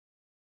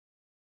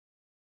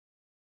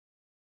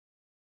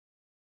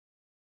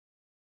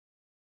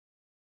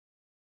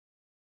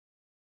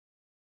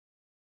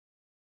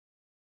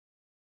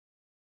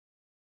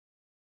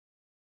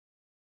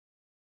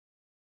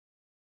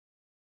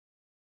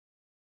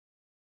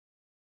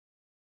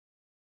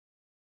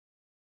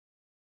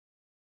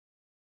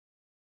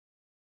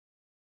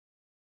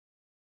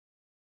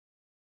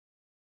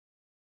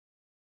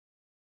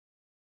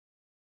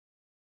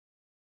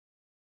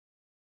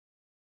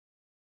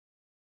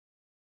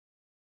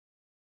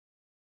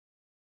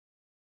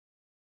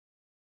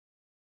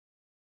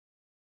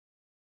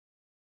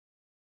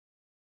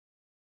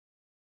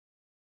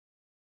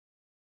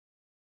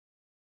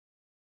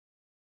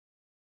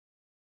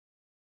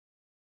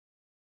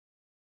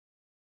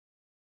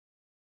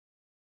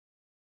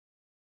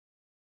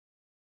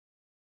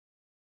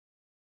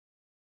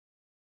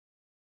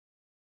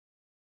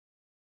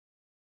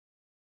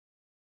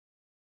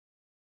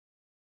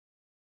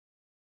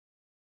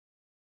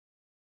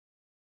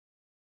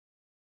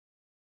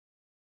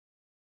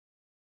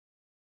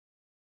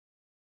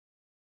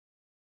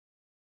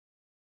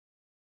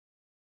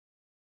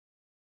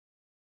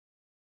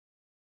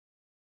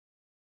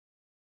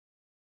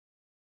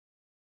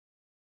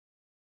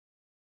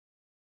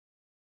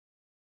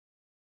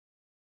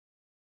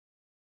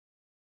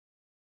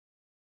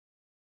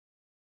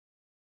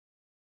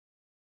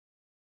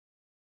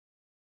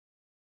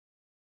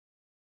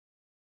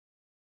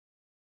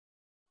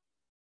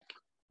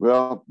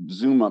Well,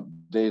 Zoom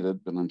updated,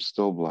 but I'm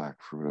still black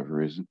for whatever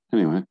reason.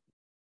 Anyway.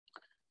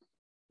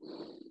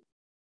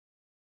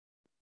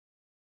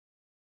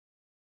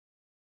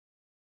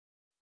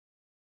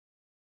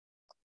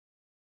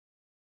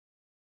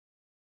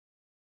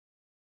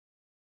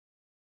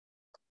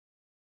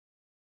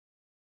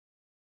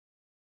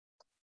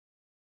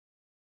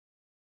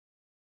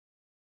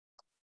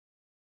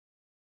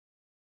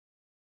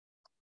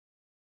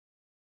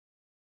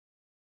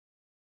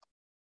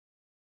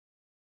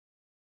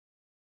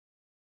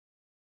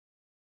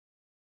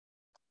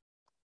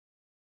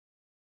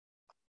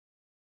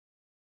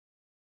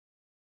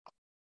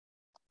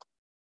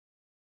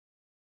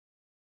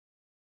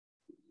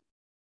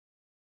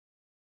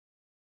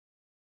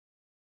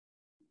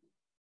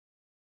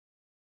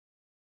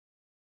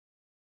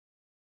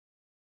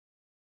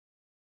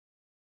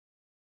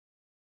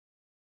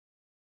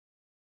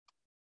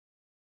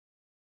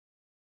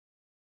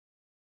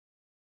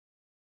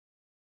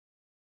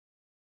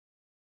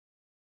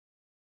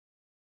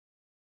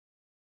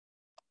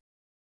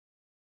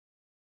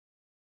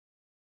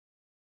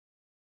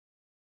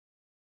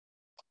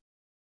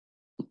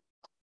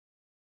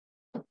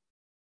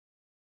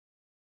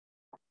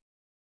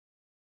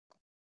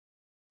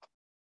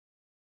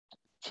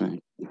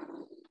 See.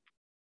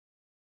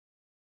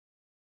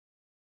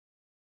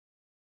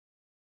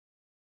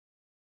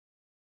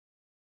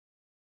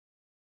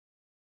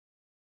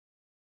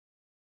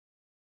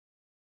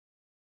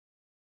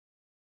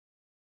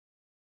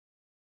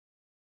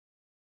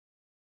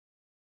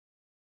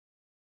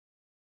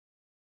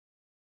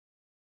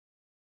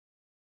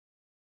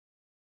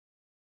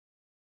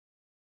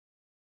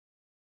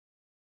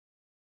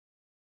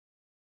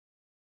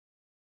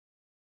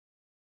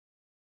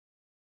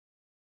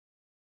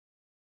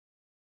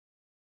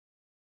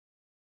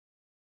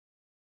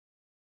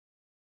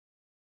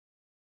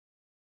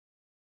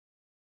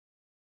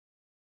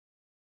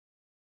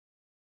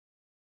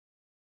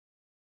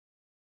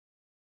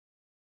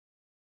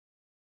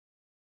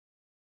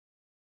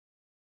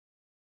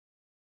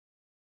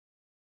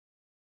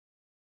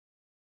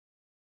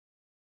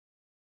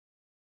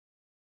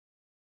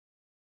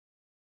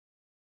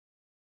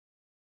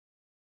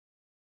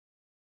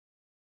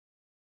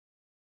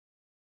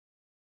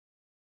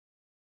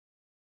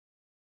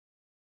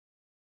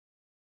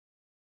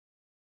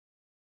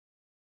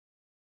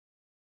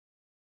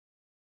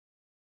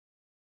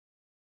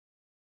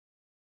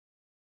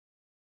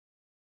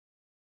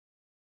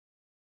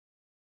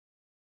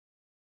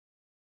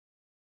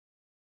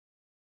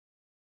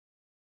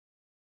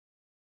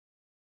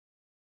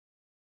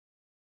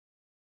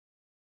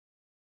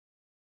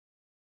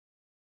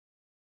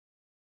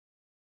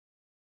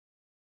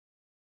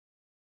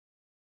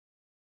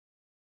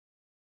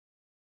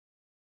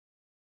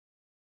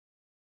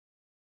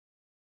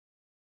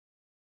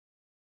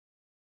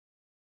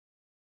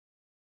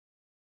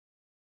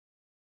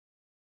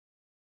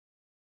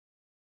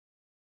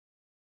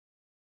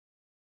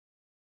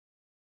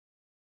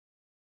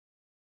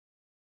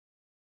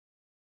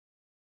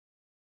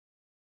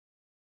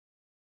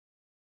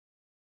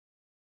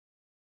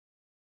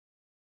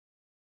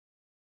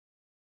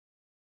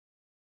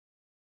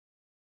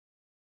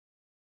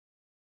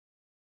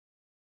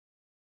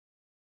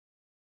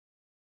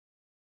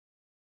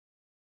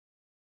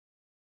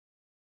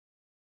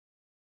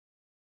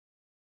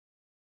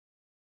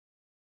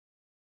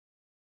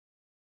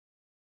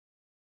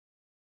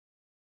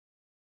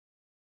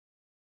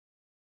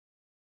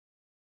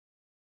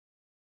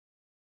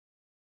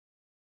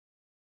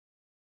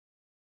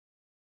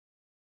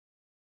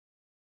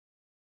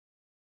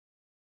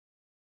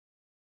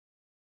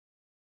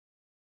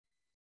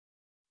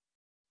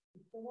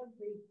 Someone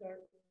please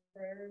start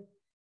prayers.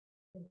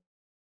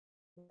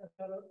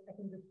 I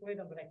can display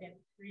them, but I can't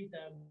read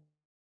them.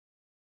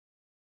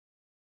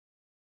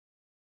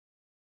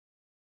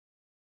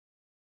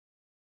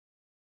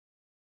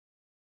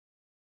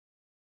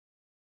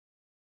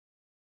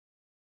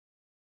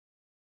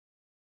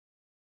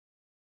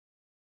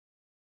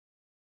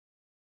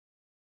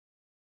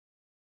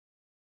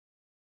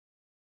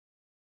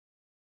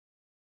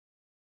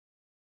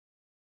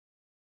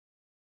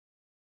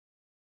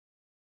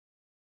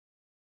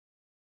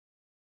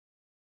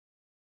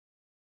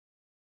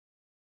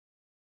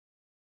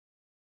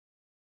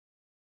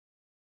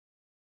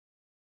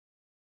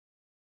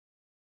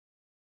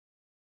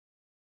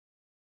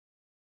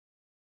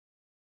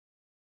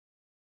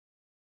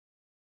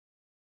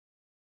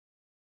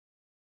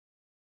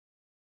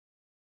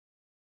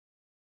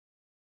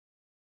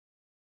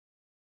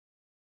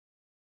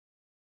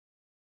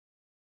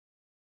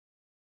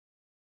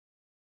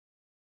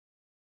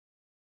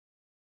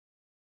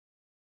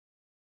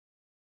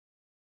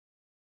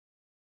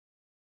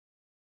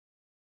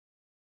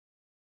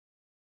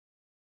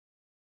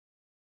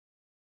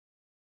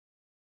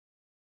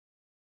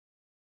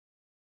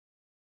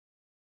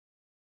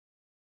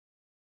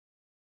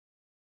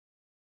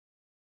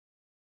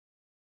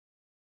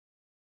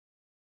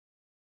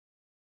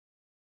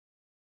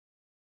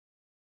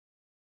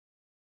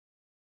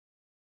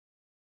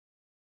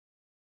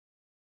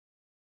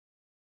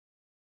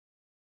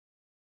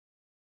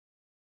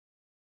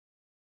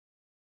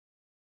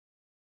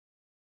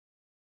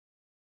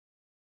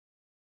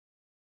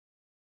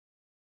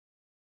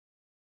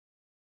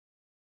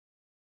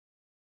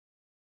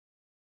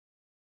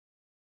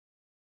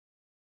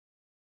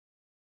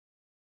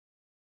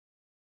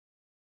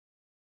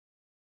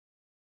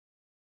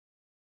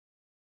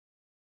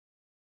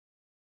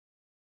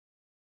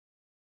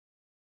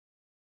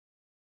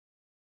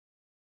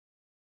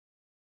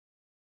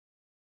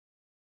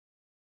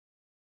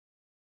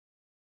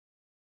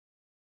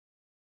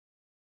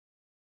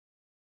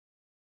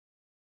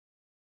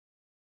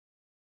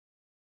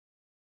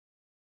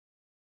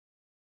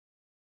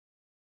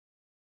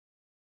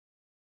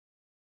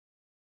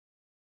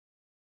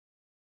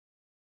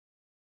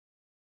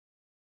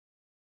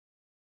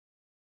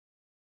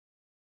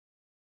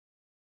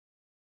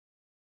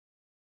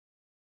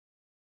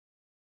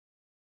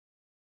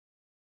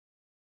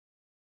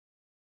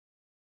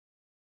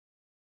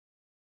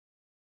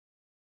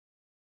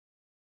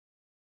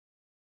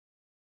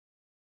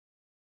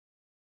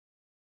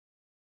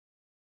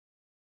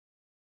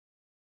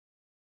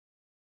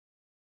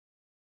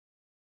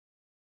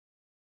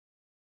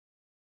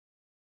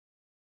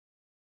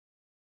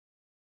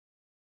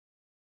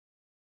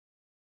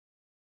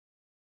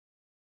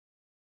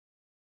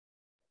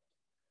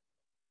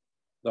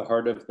 The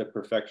Heart of the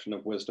Perfection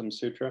of Wisdom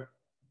Sutra,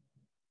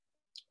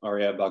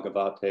 Arya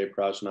Bhagavate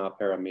Prajna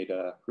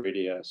Paramita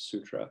Hridaya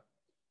Sutra.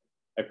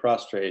 I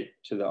prostrate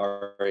to the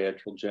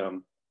Oriental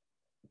gem.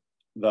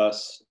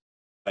 Thus,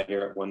 I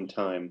hear at one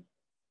time,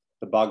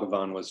 the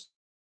Bhagavan was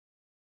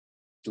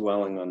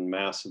dwelling on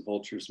massive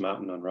Vulture's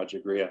Mountain on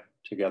Rajagriha,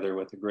 together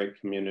with a great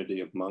community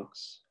of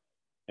monks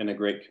and a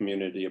great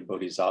community of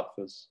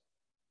bodhisattvas.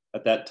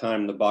 At that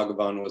time, the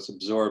Bhagavan was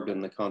absorbed in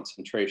the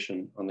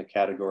concentration on the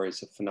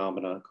categories of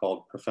phenomena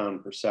called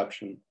profound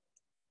perception.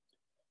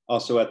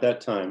 Also at that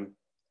time,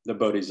 the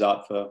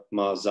Bodhisattva,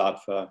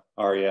 Mahasattva,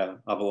 Arya,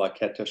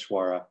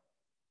 Avalokiteshvara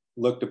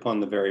looked upon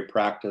the very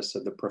practice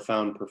of the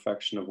profound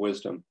perfection of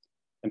wisdom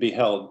and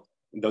beheld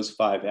those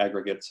five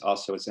aggregates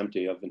also as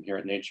empty of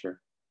inherent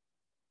nature.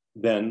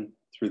 Then,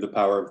 through the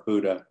power of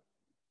Buddha,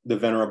 the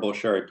Venerable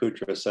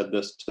Shariputra said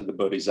this to the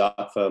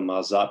Bodhisattva,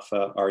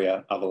 Mahasattva,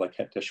 Arya,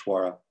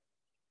 Avalokiteshvara.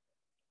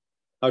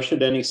 How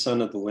should any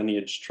son of the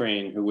lineage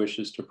train who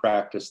wishes to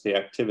practice the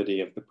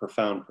activity of the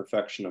profound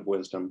perfection of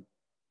wisdom?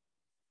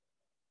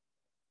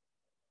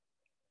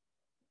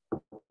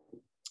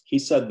 He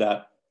said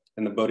that,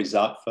 and the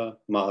Bodhisattva,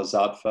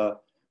 Mahasattva,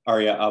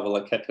 Arya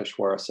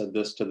Avalokiteshvara said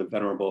this to the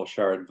Venerable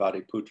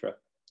Shariputra.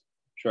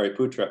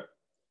 Shariputra,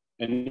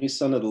 any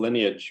son of the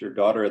lineage or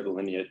daughter of the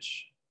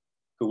lineage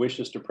who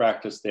wishes to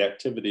practice the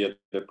activity of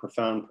the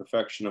profound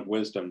perfection of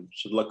wisdom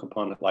should look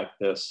upon it like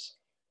this,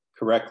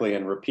 correctly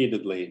and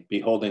repeatedly,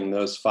 beholding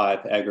those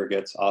five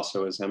aggregates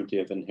also as empty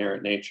of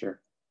inherent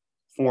nature.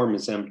 Form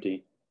is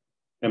empty.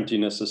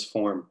 Emptiness is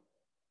form.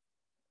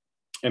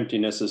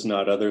 Emptiness is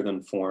not other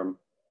than form.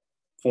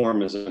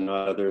 Form is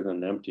not other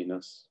than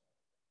emptiness.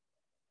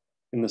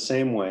 In the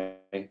same way,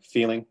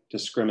 feeling,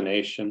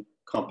 discrimination,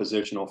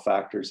 compositional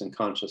factors, and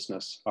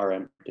consciousness are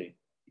empty.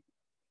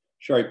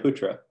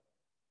 Shariputra,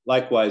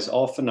 likewise,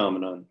 all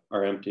phenomenon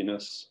are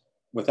emptiness,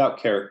 without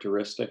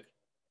characteristic,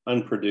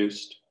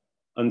 unproduced,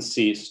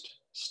 unceased,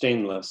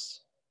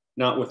 stainless,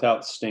 not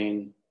without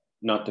stain,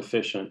 not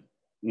deficient,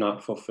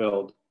 not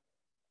fulfilled.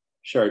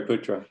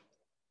 Shariputra,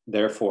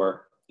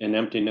 therefore, in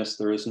emptiness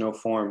there is no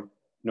form,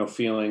 no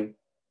feeling,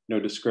 no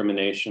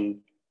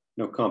discrimination,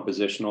 no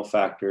compositional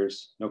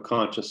factors, no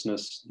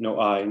consciousness, no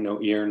eye,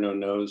 no ear, no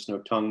nose, no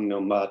tongue, no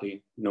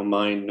body, no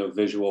mind, no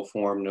visual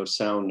form, no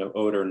sound, no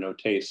odor, no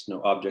taste,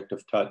 no object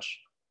of touch,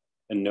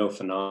 and no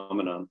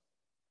phenomenon.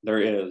 There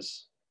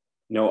is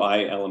no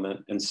I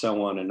element, and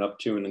so on and up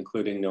to and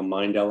including no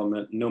mind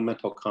element, no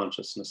mental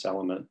consciousness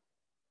element.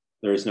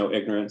 There is no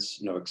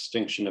ignorance, no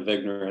extinction of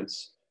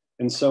ignorance,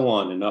 and so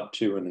on and up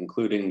to and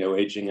including no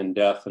aging and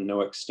death, and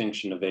no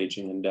extinction of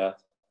aging and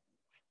death.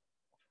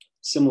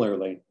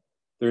 Similarly,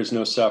 there is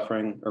no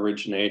suffering,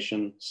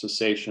 origination,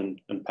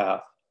 cessation, and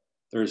path.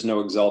 There is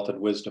no exalted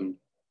wisdom,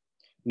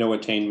 no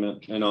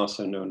attainment, and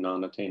also no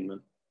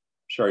non-attainment.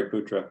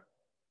 Shariputra,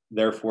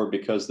 therefore,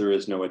 because there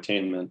is no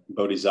attainment,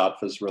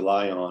 bodhisattvas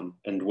rely on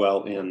and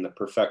dwell in the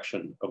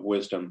perfection of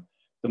wisdom,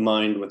 the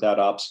mind without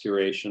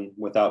obscuration,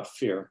 without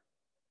fear.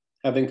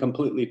 Having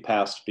completely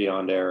passed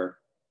beyond error,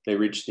 they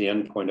reach the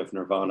end point of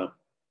nirvana.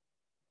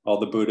 All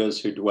the Buddhas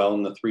who dwell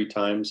in the three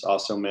times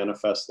also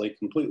manifestly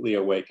completely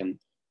awaken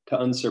to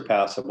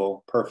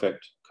unsurpassable,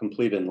 perfect,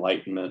 complete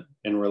enlightenment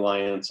in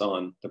reliance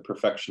on the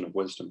perfection of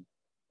wisdom.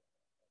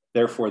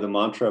 Therefore, the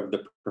mantra of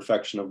the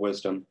perfection of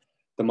wisdom,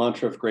 the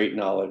mantra of great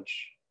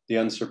knowledge, the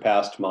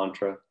unsurpassed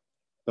mantra,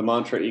 the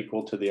mantra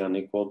equal to the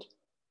unequaled,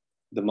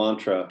 the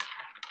mantra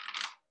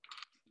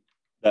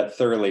that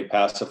thoroughly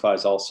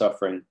pacifies all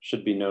suffering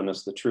should be known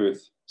as the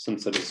truth,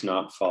 since it is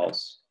not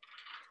false.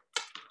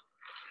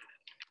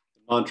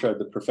 The mantra of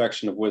the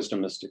perfection of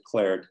wisdom is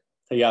declared,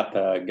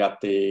 Tayata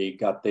gate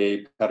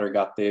gate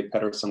paragate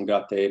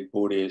parasamgate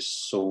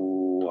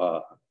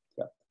bodhisoha.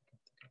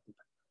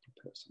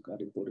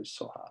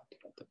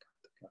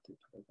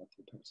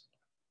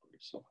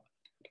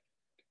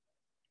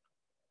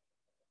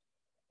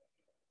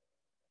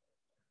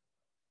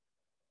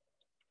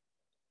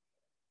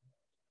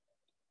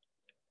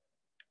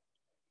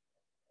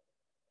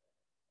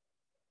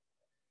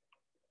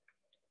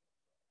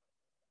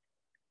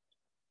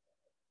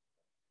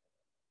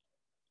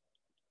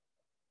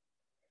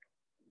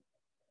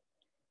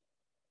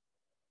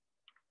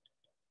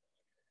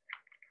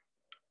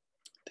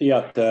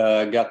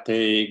 Tiyata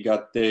gate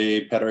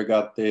gate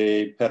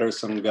paragate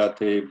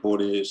parasamgate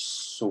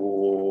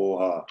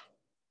bodhisoha.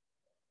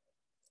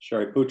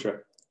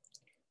 Shariputra,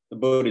 the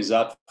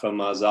Bodhisattva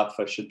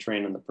Mahasattva should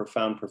train in the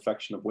profound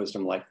perfection of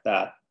wisdom like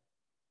that.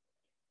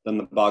 Then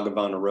the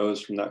Bhagavan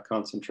arose from that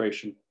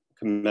concentration,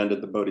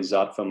 commended the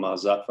Bodhisattva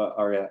Mahasattva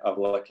Arya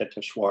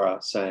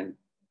Avalokiteshvara, saying,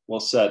 well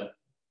said,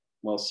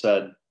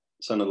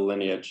 son of the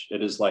lineage,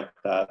 it is like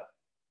that,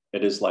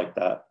 it is like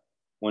that.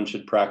 One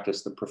should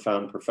practice the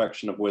profound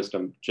perfection of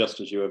wisdom, just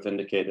as you have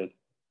indicated.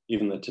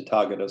 Even the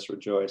Tathagatas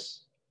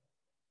rejoice.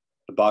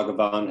 The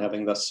Bhagavan,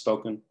 having thus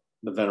spoken,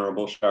 the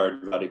Venerable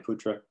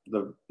Shariputra,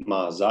 the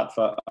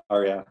Mahasattva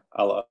Arya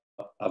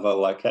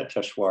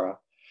Avalokiteshvara,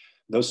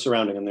 those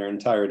surrounding in their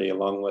entirety,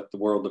 along with the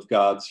world of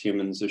gods,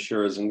 humans,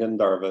 asuras, and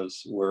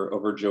Gandharvas, were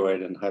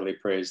overjoyed and highly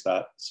praised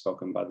that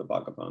spoken by the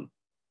Bhagavan.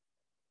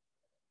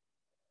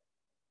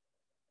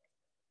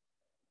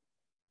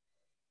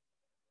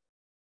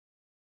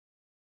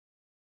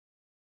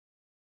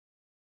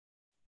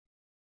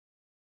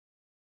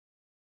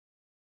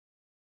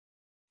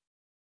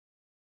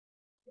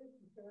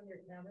 Turn on your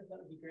cameras, that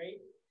would be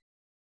great.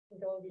 I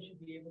think all of you should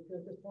be able to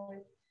at this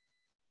point.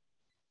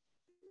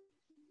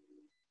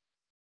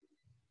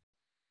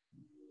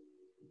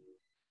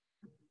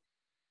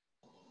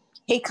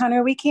 Hey,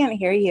 Connor, we can't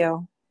hear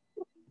you.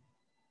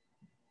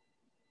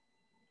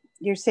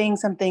 You're saying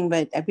something,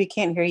 but we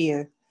can't hear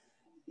you.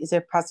 Is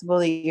it possible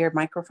that your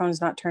microphone's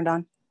not turned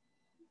on?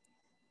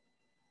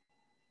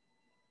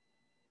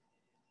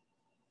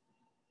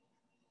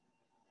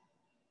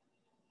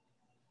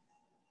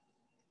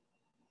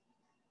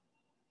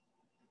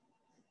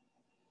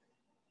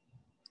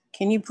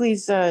 Can you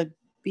please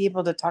be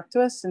able to talk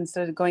to us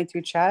instead of going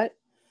through chat?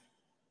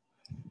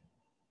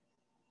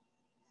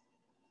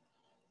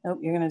 Nope,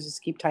 you're gonna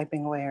just keep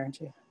typing away, aren't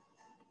you?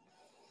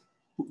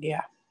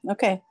 Yeah,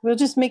 okay. We'll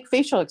just make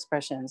facial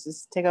expressions.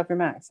 Just take off your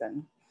mask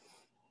then.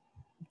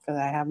 Because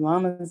I have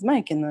Lama's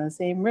mic in the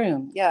same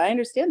room. Yeah, I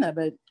understand that,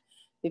 but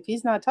if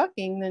he's not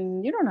talking,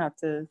 then you don't have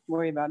to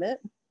worry about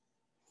it.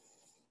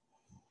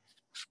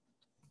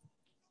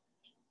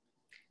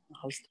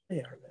 I'll stay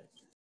there.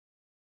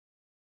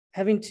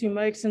 Having two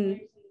mics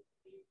and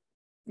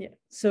yeah,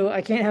 so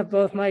I can't have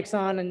both mics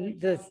on, and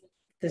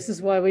this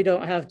is why we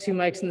don't have two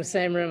mics in the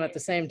same room at the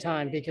same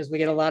time, because we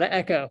get a lot of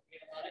echo.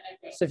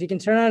 So if you can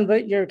turn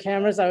on your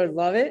cameras, I would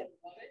love it.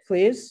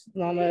 Please,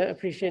 Lama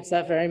appreciates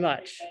that very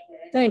much.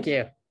 Thank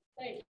you.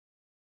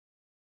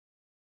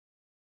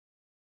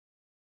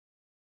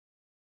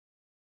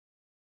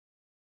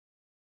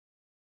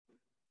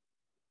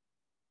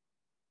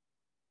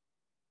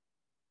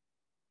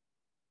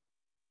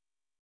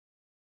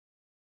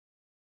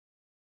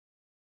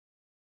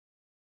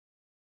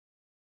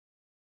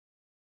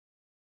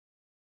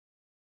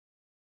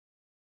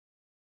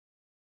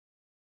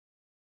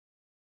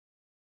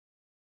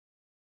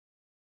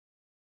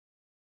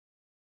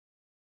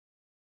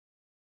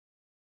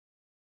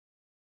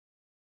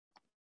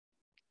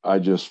 I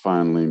just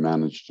finally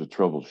managed to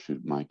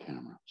troubleshoot my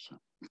camera. So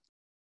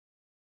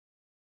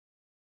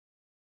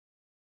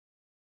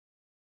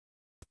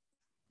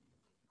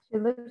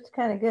It looks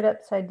kind of good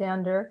upside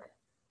down, Dirk.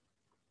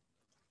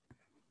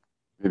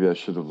 maybe I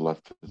should have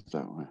left it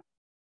that way.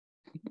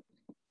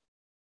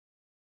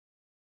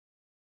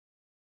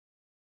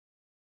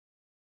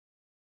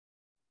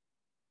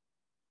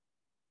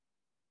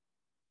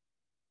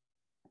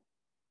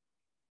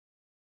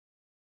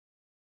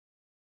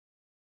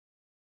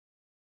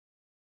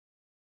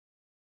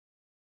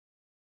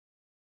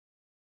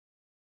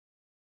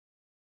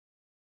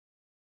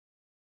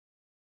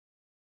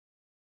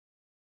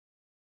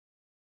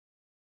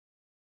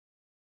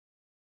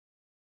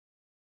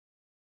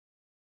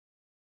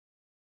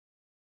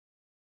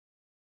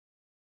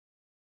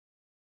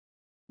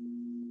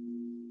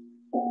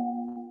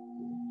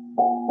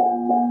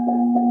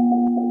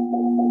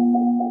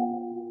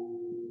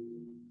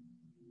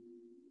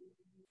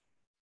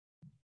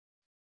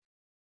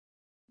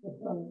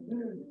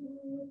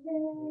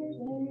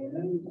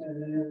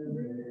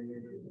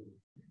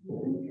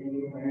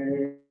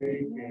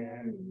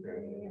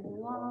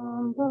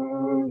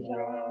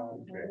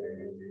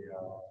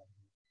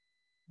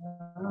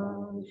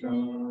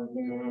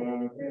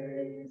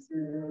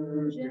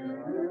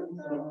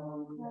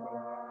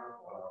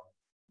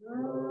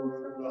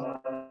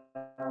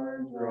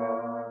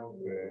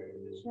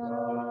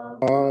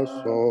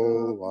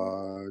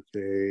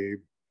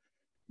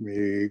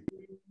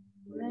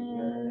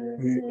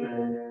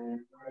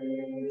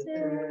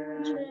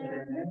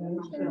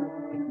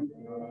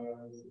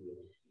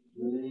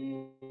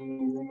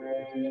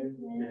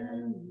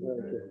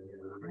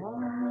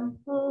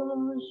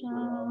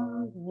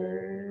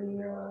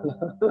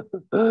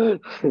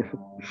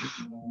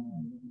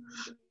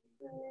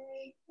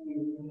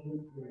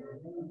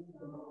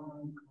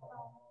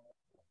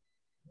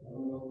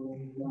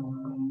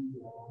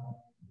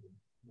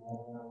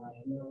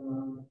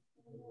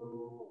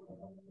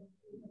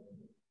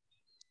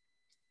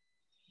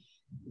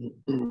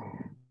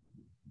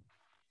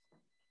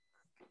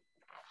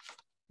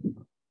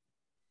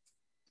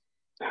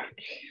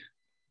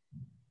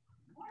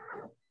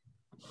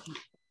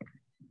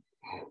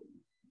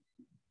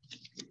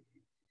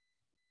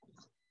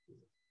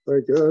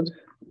 Very good.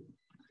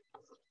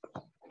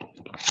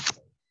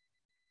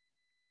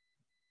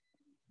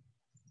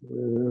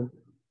 Yeah.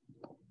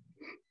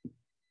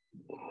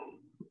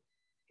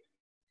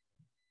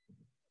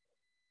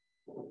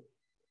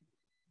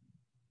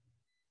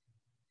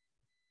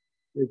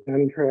 We've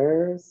done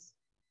prayers.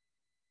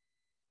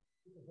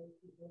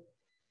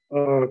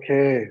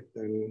 Okay,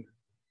 then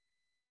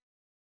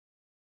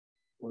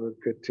we're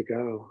good to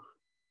go.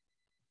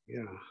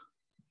 Yeah.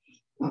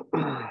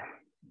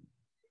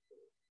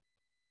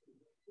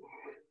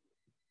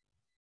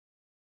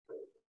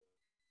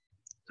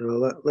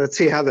 So let's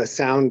see how the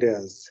sound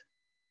is.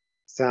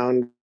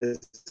 Sound is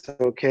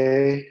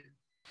okay.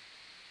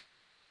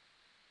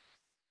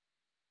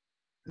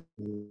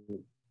 All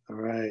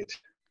right.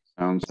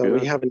 Sounds So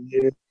good. we have a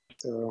new,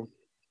 so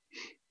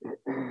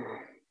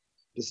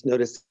just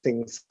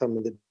noticing some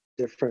of the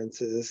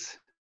differences,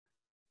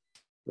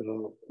 a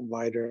little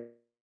wider.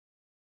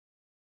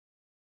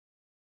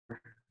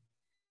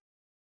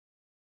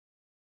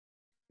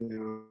 You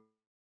know,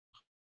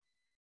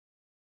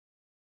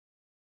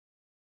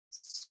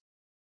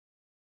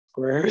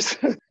 squares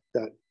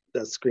that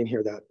screen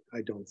here that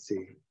I don't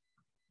see.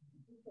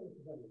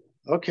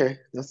 Okay,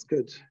 that's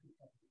good.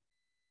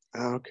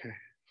 Okay,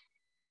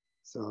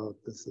 so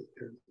this is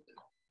good.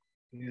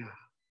 Yeah.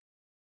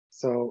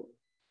 So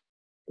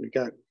we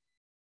got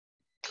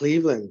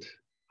Cleveland.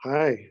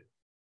 Hi.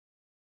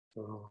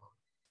 Oh,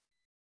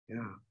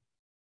 yeah.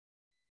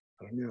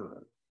 I don't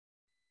know.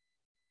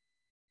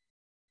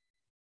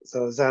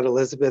 So is that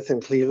Elizabeth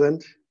in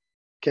Cleveland?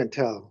 Can't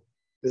tell.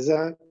 Is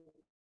that?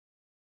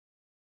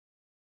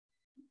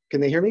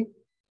 Can they hear me?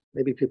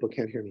 Maybe people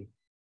can't hear me.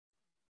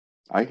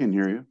 I can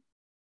hear you.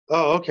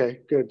 Oh, okay,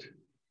 good.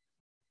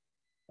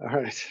 All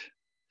right.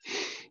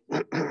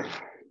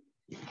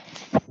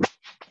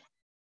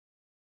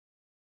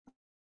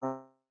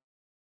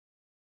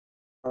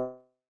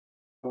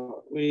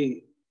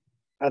 We,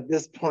 at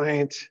this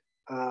point,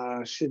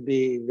 should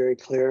be very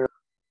clear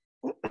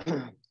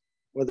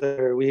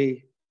whether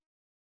we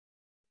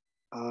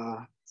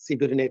see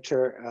Buddha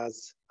nature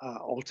as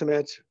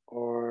ultimate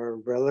or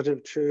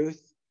relative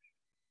truth.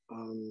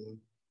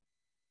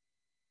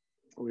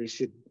 We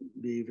should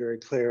be very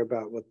clear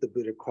about what the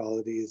Buddha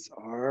qualities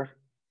are.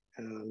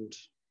 And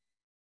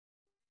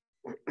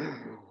I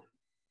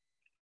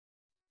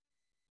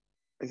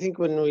think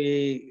when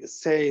we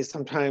say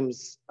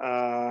sometimes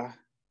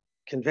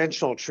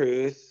conventional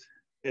truth,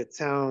 it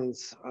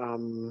sounds,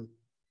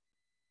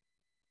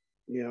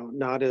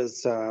 not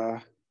as,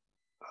 for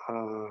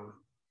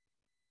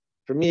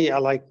me, I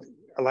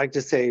like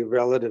to say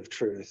relative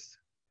truth,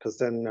 because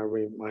then I'm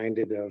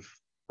reminded of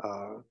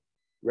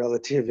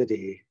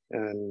relativity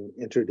and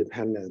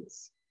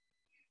interdependence.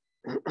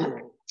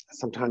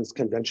 Sometimes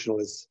conventional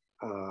is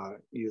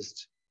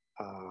used,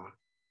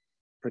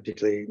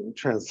 particularly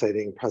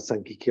translating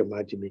prasangikya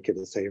madhyamika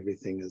to say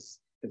everything is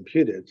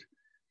imputed.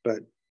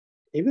 But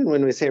even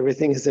when we say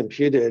everything is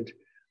imputed,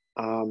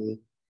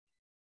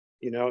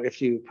 if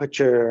you put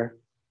your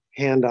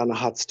hand on a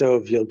hot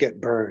stove, you'll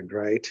get burned,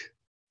 right?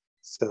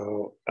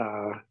 So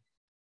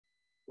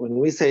when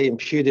we say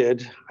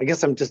imputed, I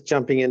guess I'm just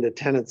jumping into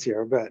tenets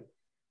here, but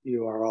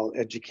you are all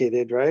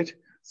educated, right?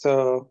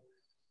 So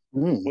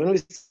when we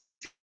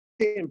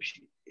say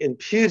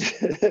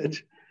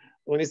imputed,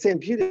 when we say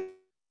imputed,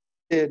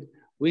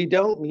 we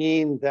don't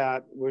mean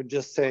that we're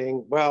just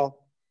saying,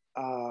 well,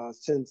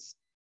 since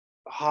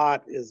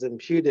hot is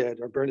imputed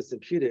or burn is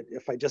imputed,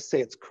 if I just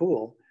say it's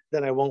cool,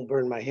 then I won't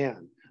burn my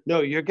hand. No,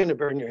 you're going to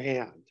burn your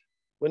hand.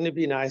 Wouldn't it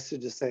be nice to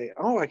just say,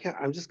 oh,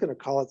 I'm just going to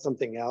call it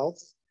something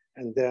else,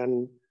 and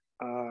then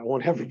I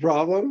won't have a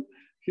problem?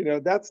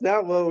 That's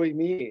not what we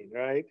mean,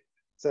 right?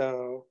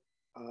 So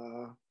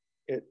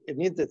it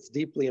means it's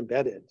deeply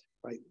embedded,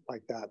 right?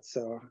 Like that.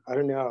 So I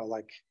don't know,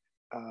 like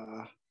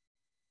I'm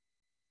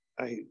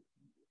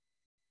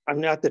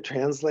not the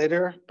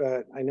translator,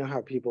 but I know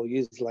how people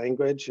use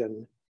language,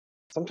 and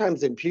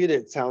sometimes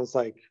imputed sounds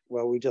like,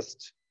 well, we're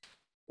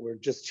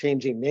just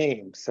changing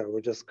names. So we're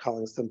just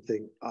calling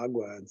something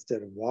agua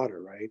instead of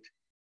water, right?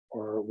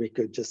 Or we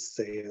could just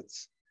say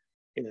it's,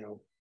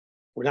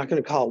 we're not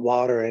going to call it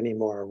water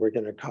anymore. We're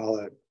going to call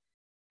it,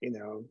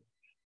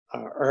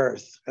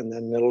 earth, and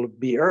then it'll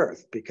be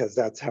earth, because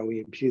that's how we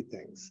impute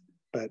things.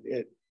 But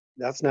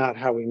that's not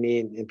how we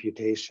mean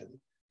imputation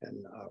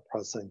and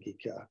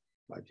prasangikya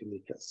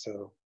madhyamika.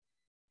 So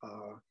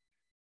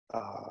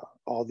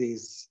all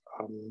these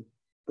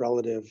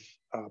relative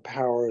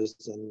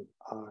powers and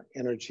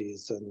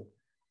energies and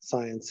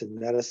science and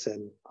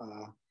medicine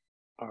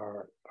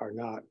are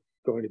not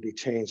going to be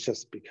changed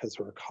just because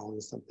we're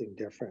calling something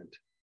different.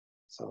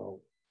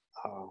 So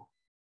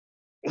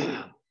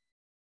so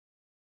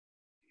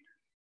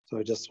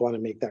I just want to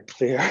make that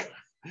clear.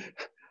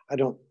 I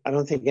don't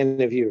think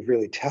any of you have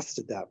really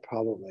tested that,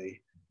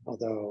 probably,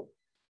 although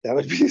that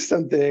would be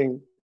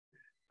something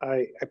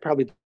I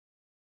probably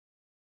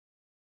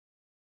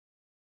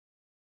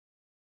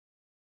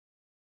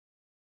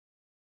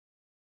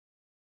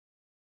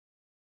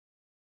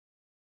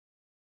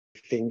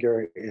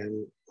finger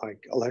in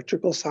like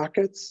electrical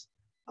sockets,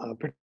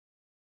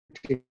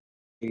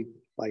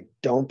 like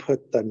don't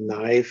put the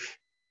knife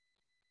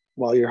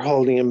while you're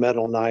holding a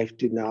metal knife.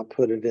 Do not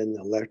put it in the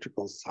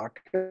electrical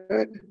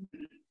socket.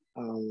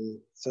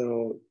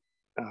 So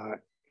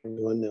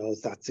everyone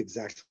knows that's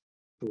exactly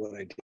what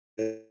I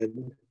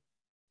did,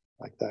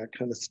 like that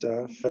kind of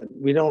stuff. But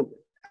we don't,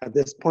 at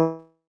this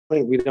point,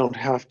 we don't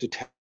have to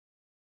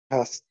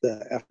test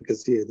the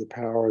efficacy of the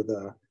power of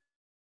the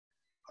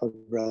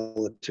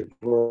relative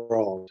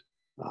world.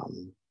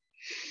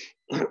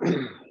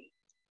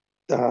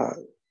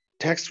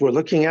 text we're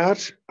looking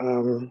at,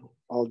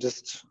 I'll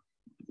just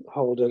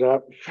hold it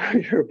up for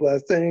your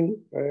blessing,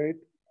 right?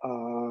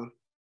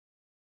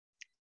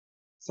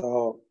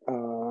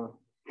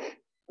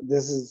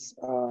 This is,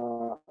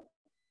 on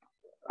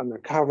the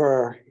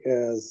cover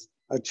is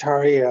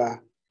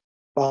Acharya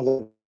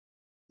Bhavadika,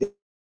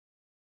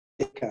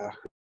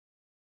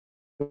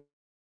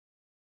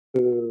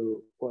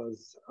 who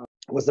was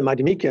a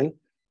Madhyamikan,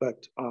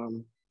 but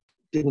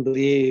didn't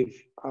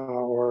believe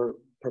or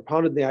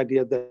propounded the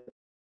idea that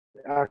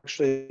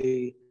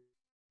actually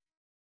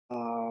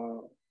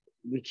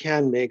we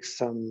can make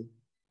some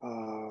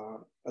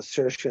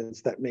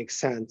assertions that make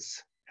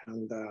sense,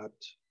 and that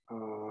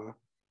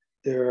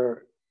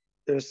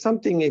there's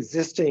something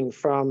existing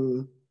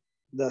from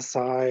the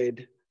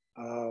side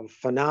of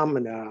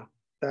phenomena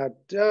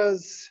that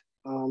does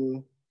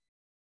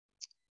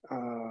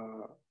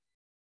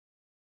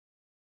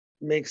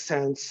make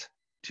sense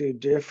to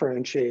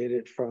differentiate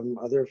it from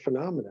other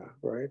phenomena,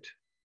 right?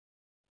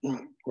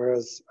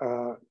 Whereas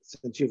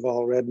since you've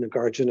all read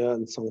Nagarjuna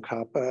and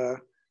Tsongkhapa,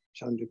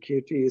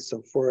 Chandrakirti,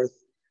 so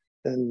forth,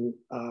 then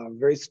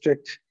very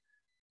strict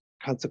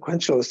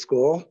consequentialist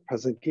school,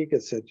 President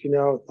Kika said, you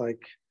know,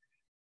 like,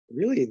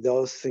 really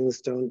those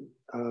things don't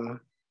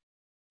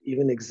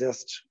even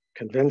exist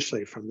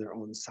conventionally from their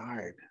own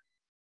side,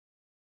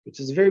 which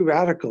is very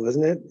radical,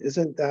 isn't it?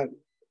 Isn't that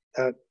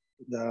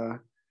the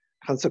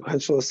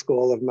consequentialist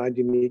school of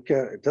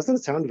Madhyamika? It doesn't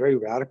sound very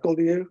radical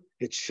to you?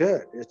 It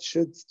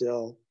should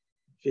still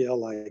feel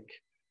like,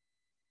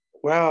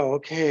 wow,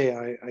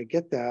 okay, I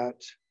get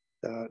that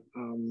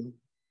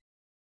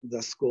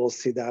the schools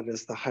see that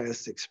as the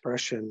highest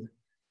expression.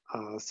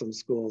 Some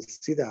schools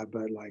see that,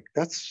 but like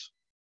that's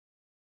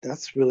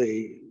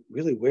really,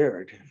 really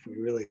weird if we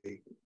really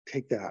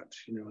take that,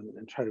 you know,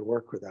 and try to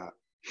work with that.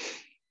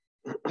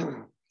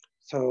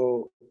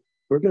 So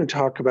we're going to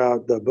talk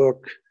about the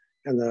book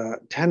and the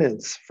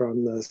tenets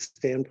from the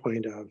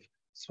standpoint of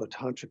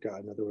Svatantrika.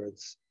 In other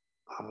words,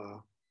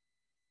 a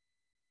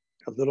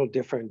little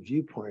different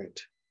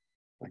viewpoint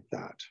like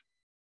that.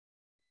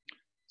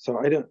 So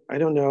I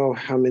don't know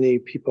how many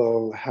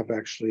people have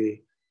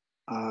actually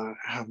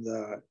have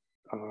the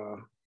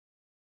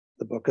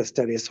book of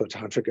study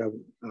Svatantrika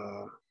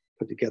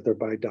put together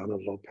by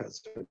Donald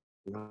Lopez or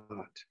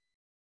not.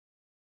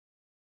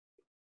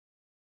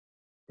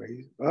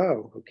 Right?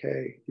 Oh,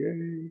 okay,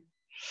 yay.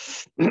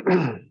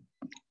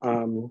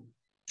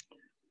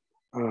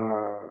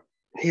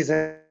 He's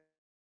an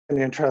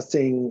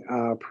interesting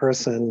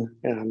person,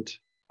 and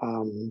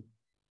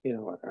you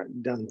know,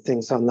 done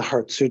things on the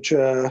Heart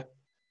Sutra,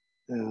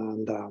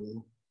 and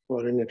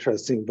wrote an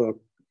interesting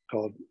book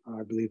called,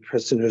 I believe,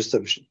 Prisoners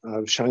of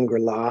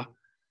Shangri-La,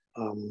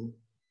 kind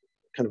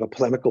of a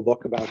polemical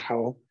book about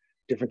how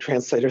different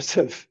translators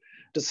have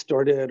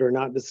distorted or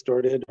not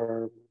distorted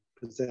or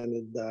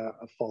presented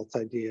a false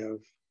idea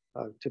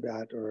of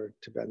Tibet or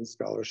Tibetan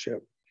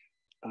scholarship.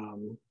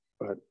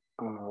 But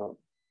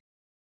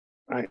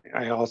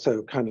I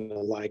also kind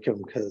of like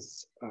him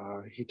because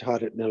he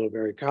taught at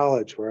Middlebury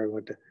College, where I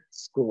went to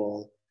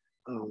school.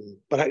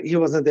 But he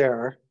wasn't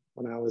there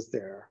when I was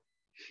there.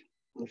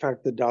 In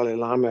fact, the Dalai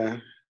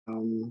Lama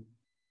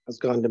has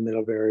gone to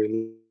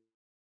Middlebury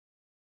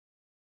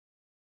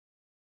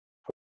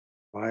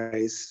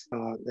twice.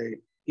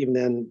 Even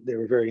then, they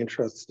were very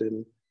interested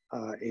in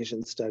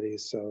Asian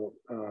studies. So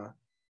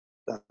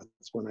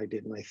that's when I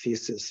did my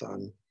thesis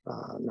on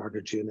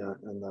Nagarjuna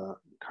and the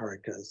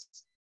Karikas.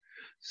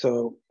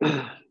 So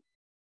I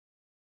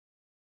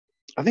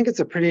think it's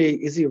a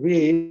pretty easy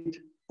read.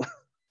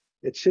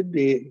 It should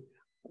be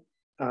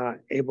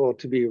able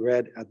to be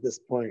read at this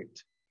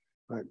point.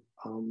 But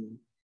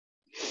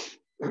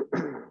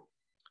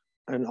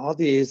and all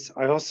these,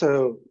 I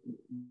also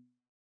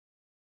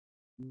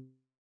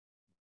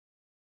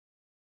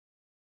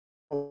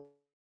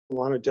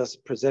want to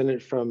just present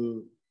it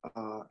from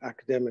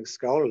academic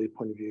scholarly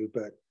point of view,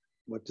 but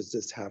what does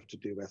this have to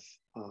do with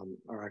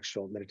our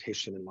actual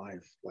meditation in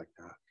life like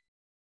that?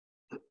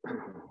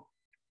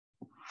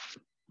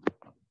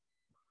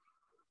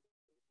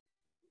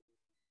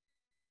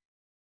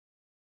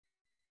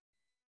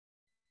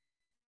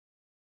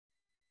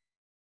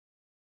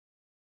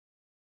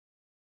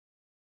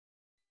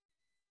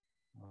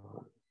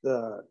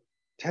 The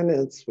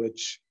tenets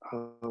which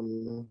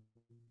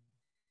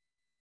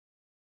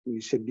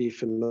we should be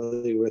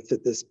familiar with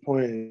at this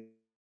point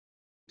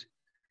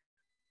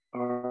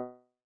are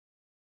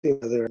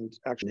other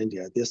actually in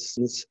India. This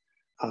is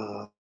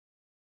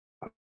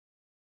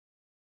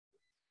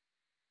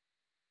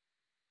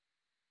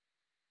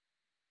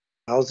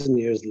 1,000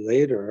 years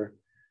later,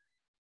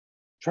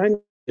 trying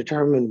to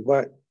determine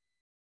what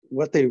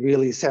they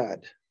really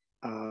said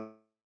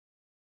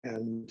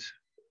and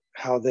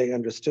how they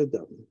understood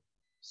them.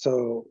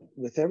 So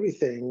with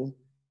everything,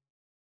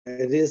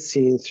 it is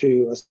seen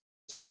through a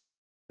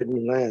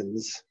certain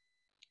lens,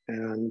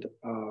 and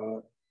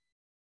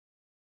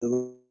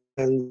the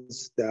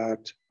lens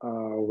that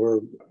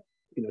were,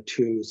 you know,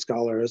 two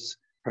scholars,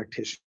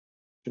 practitioners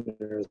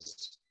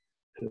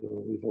who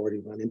we've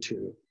already run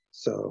into.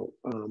 So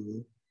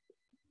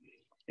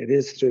it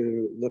is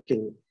through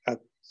looking at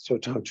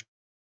Tantrika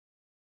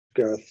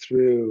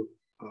through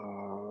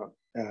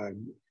a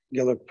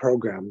Gelugpa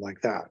program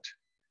like that.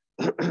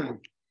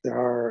 There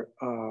are,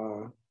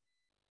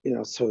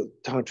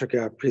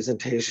 Tantrika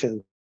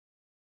presentations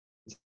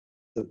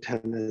of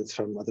tenets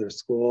from other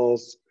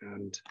schools,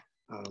 and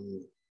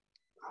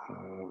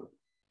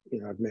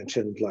I've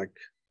mentioned like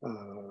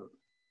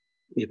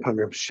Nipan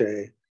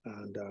Rinpoche,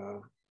 and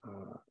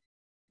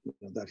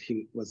that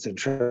he was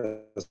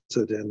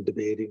interested in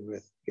debating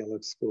with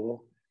Gelug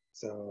school.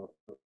 So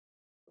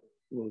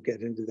we'll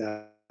get into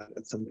that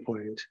at some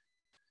point.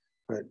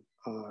 But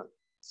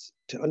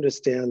to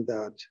understand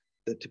that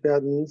the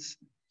Tibetans,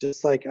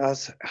 just like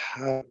us,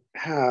 have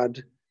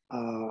had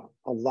a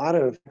lot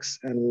of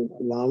and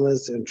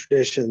lamas and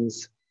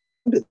traditions,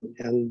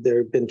 and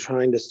they've been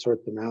trying to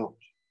sort them out.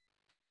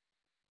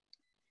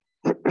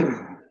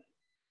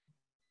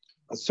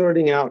 A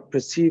sorting out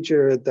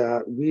procedure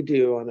that we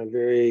do on a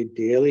very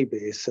daily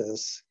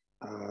basis,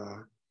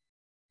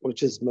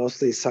 which is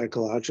mostly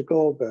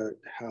psychological, but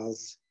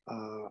has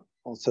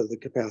also the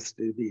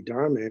capacity to be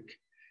dharmic,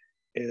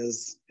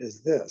 is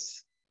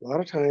this. A lot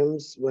of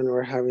times when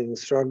we're having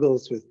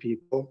struggles with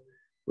people,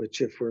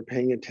 which if we're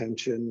paying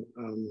attention,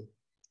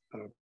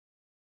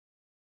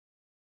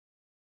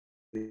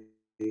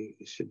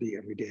 it should be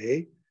every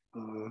day,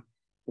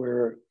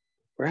 we're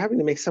having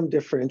to make some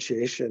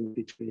differentiation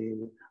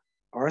between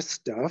our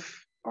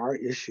stuff, our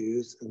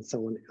issues, and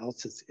someone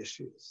else's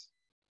issues.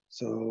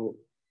 So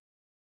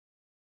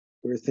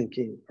we're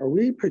thinking, are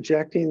we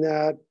projecting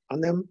that on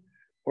them,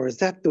 or is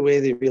that the way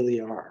they really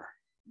are?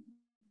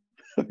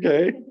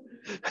 Okay.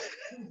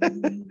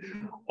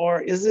 Or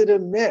is it a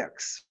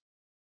mix?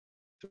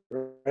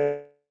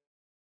 Right?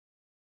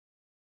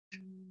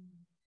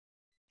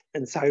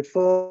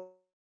 Insightful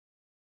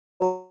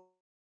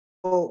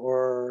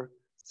or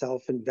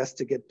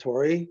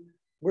self-investigatory?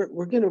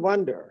 We're going to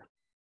wonder.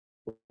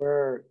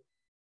 Where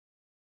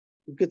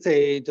you could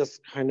say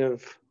just kind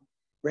of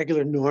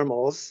regular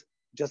normals,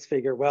 just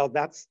figure, well,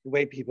 that's the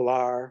way people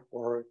are,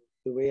 or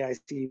the way I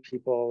see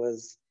people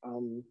is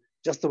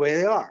just the way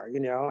they are.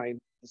 I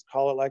just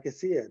call it like I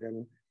see it,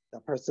 and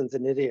that person's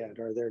an idiot,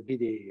 or they're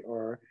greedy,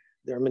 or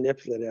they're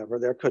manipulative, or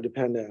they're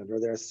codependent, or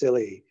they're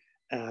silly.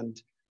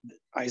 And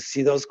I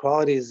see those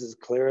qualities as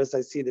clear as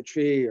I see the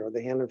tree or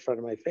the hand in front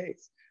of my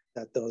face,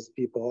 that those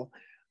people,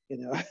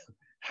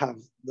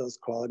 have those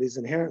qualities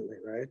inherently,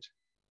 right?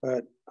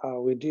 But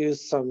we do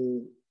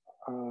some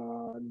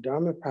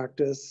Dharma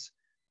practice,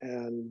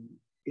 and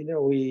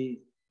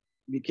we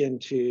begin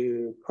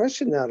to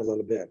question that a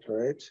little bit,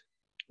 right?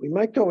 We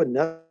might go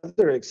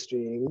another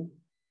extreme,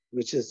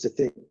 which is to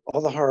think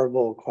all the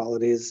horrible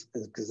qualities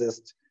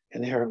exist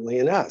inherently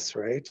in us,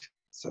 right?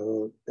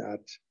 So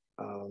that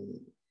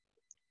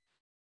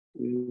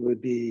we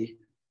would be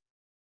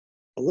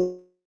a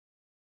little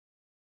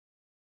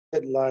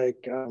bit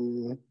like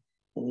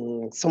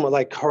somewhat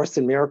like Course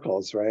in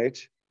Miracles, right?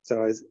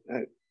 So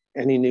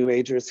any New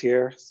Agers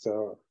here?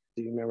 So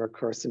do you remember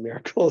Course in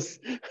Miracles?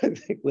 I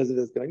think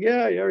Elizabeth's going,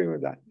 yeah, I remember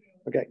that.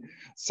 Okay,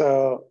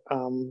 so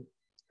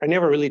I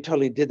never really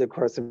totally did the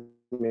Course in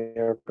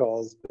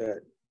Miracles,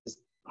 but just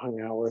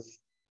hung out with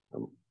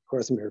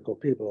Course in Miracle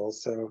people.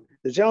 So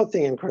the general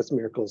thing in Course in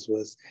Miracles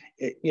was,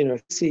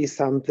 see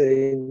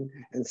something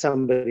in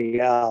somebody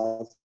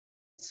else,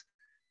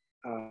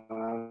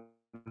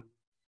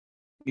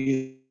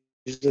 usually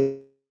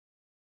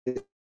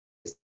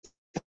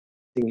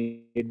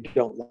something you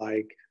don't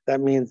like, that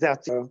means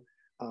that's a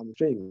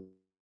dream.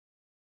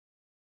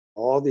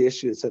 All the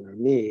issues that are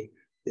me,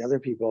 the other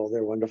people,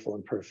 they're wonderful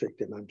and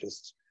perfect, and I'm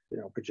just,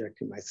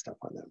 projecting my stuff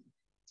on them.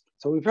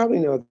 So we probably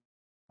know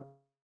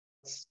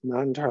that's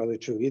not entirely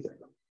true either.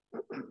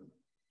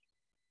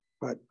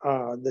 But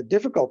the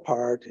difficult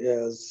part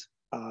is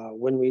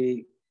when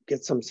we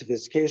get some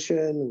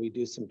sophistication, we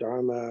do some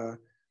Dharma,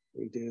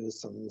 we do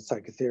some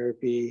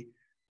psychotherapy,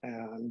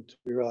 and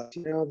we realize,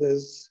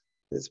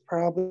 there's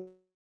probably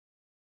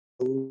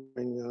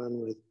going on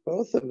with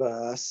both of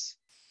us,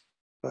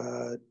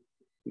 but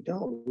we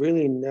don't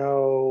really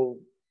know,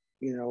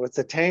 it's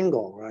a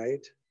tangle,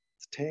 right?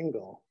 It's a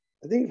tangle.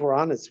 I think if we're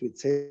honest, we'd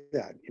say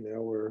that,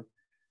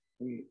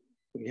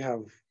 we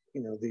have,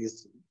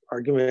 these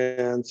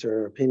arguments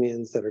or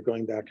opinions that are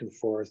going back and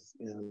forth,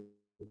 and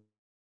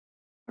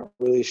not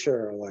really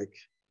sure like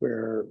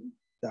where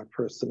that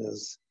person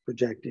is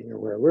projecting or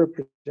where we're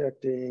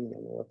projecting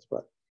and what's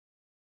what.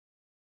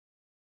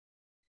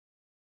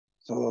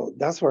 So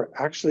that's where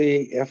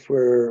actually, if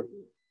we're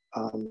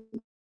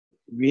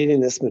reading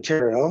this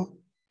material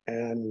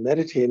and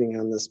meditating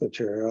on this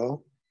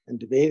material and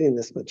debating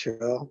this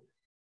material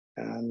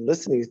and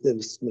listening to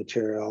this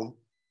material,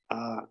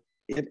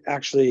 it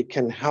actually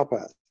can help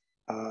us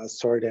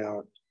sort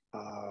out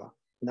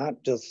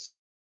not just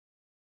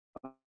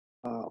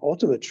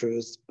ultimate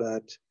truths,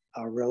 but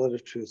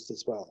relative truths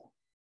as well.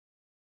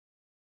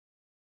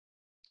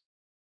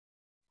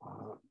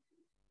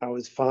 I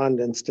was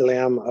fond and still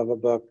am of a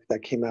book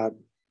that came out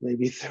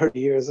maybe 30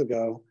 years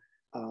ago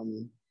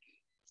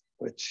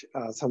which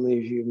some of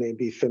you may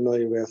be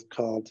familiar with,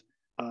 called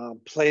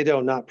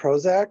Plato, Not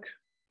Prozac.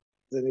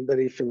 Is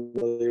anybody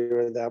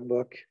familiar with that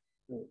book?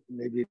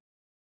 Maybe,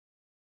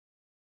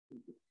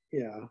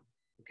 yeah.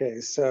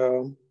 Okay,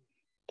 so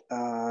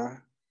I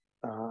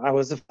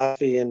was a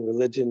philosophy and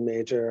religion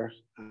major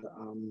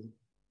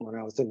when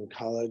I was in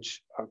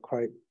college,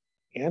 quite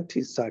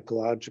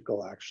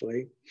anti-psychological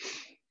actually.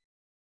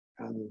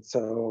 And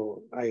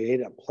so I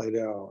ate up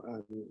Plato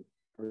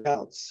and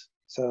else.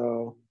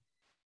 So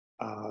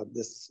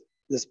this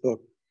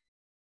book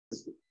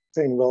is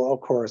saying, well,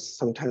 of course,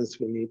 sometimes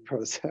we need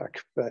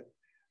Prozac, but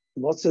a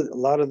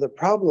lot of the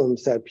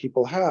problems that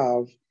people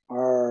have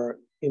are,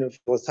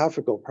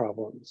 philosophical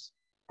problems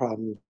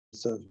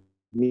of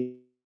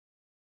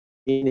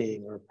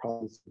meaning or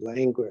problems of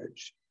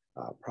language,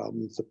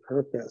 problems of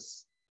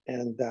purpose,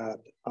 and that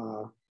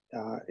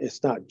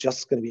it's not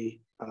just going to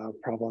be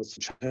problems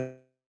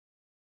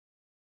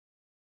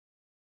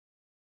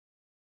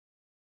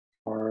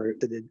or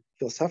the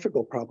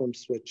philosophical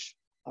problems which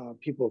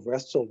people have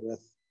wrestled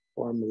with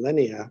for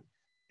millennia,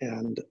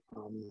 and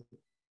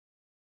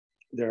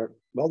they're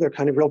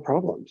kind of real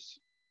problems,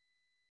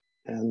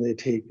 and they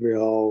take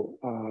real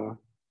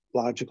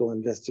logical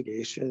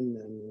investigation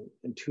and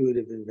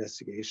intuitive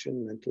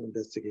investigation, mental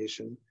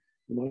investigation,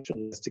 emotional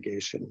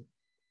investigation,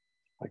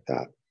 like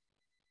that.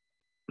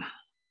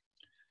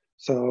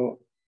 So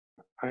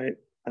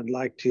I'd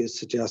like to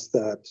suggest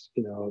that,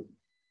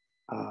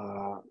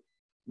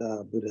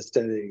 the Buddhist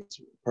studies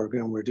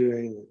program we're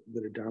doing,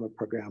 the Buddha Dharma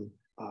program,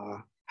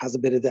 has a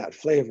bit of that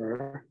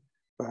flavor.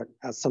 But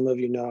as some of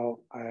you know,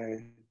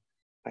 I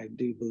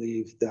do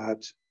believe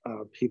that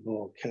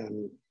people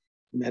can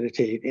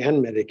meditate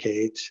and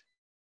medicate.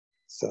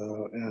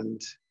 So,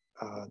 and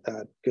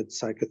that good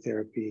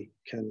psychotherapy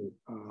can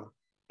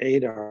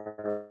aid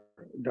our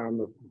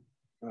Dharma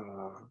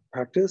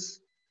practice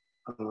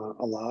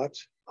a lot.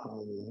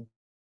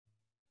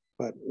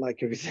 But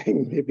like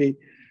everything,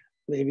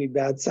 maybe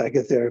bad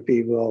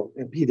psychotherapy will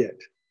impede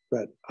it.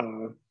 But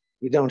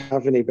we don't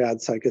have any bad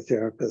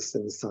psychotherapists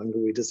in the Sangha,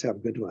 we just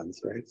have good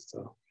ones, right?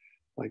 So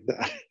like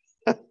that.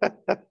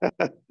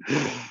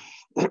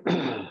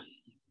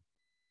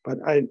 But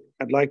I'd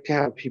like to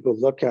have people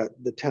look at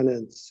the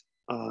tenets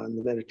and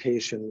the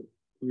meditation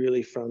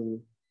really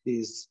from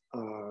these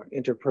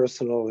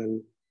interpersonal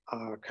and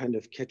kind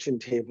of kitchen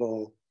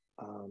table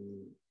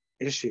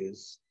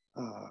issues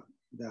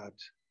that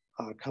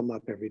come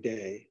up every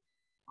day.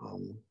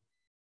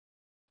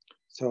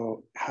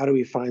 So how do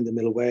we find the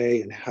middle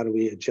way, and how do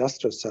we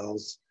adjust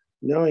ourselves,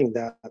 knowing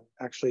that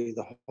actually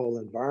the whole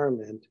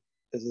environment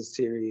is a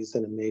series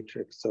and a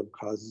matrix of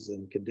causes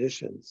and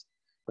conditions?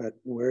 But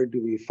where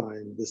do we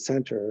find the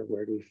center?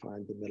 Where do we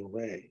find the middle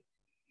way?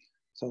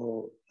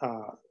 So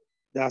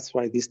that's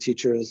why these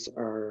teachers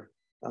are,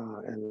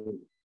 and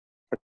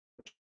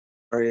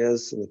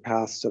areas in the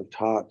past have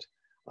taught,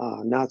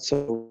 not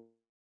so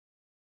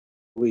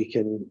we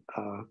can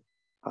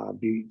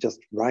be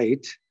just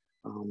right,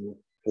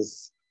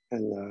 because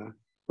in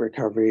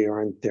recovery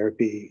or in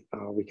therapy,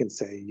 we can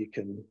say you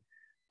can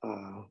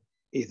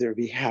either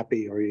be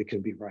happy or you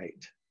can be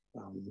right.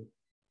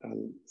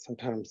 And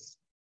sometimes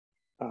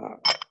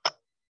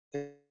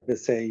they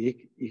say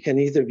you can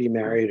either be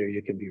married or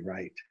you can be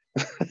right.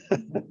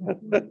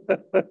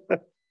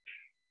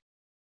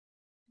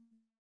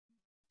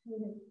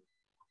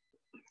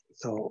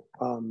 So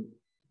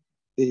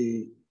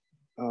the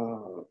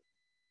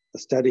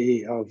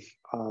study of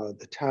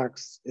the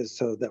text is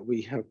so that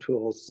we have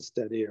tools to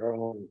study our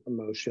own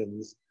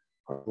emotions,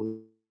 our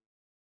own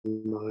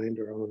mind,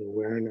 our own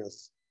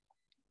awareness,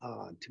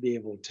 to be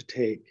able to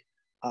take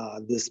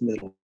this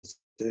middle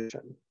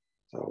position.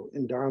 So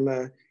in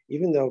Dharma,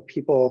 even though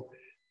people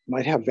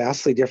might have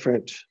vastly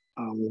different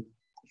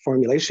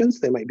formulations,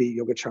 they might be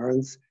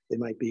Yogacharans, they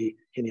might be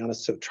Hinayana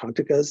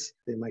Sutrantikas,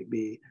 they might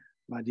be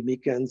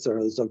Madhyamikans or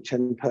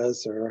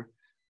Dzogchenpas or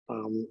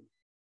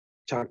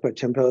Chakpa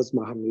Chenpas,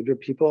 Mahamudra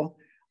people.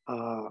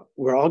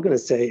 We're all going to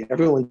say,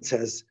 everyone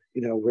says,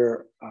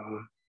 we're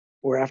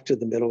after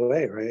the middle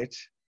way, right?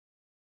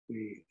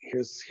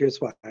 Here's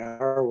what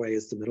our way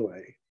is the middle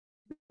way.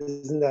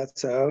 Isn't that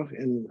so?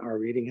 In our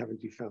reading,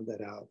 haven't you found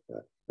that out?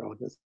 That we're all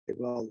going to say,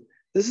 well,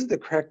 this is the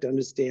correct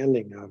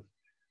understanding of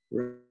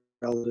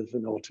relative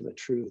and ultimate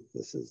truth.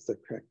 This is the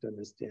correct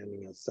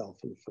understanding of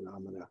self and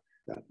phenomena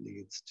that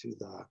leads to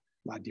the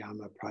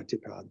Madhyama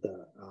Pratipad,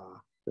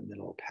 the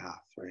middle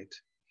path, right?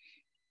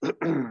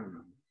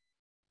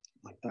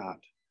 Like that.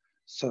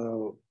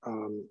 So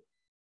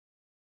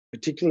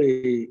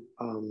particularly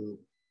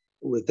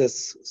with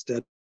this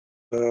study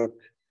book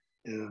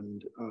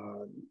and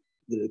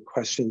the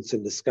questions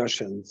and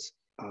discussions,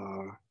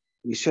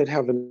 we should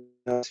have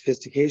enough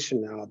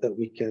sophistication now that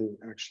we can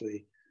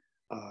actually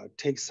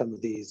take some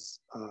of these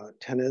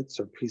tenets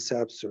or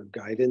precepts or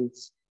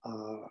guidance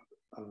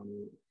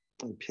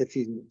and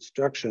pithy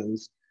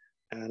instructions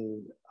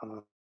and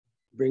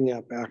bring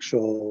up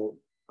actual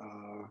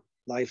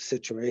life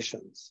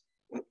situations.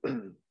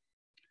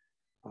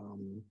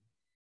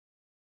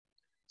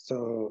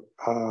 So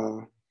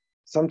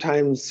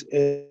sometimes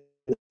in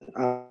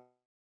uh,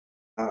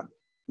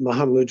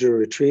 Mahamudra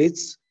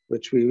retreats,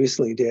 which we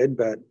recently did,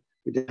 but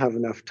we didn't have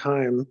enough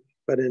time.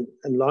 But in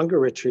longer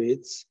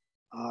retreats,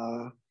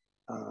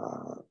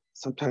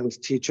 sometimes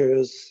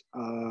teachers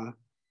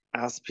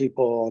ask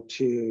people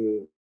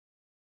to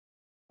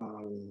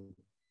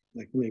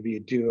like maybe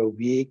do a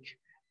week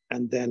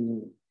and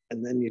then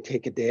you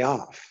take a day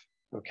off,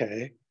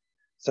 okay?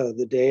 So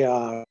the day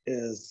off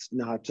is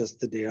not just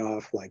the day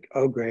off like,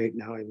 oh great,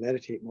 now I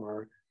meditate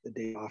more. The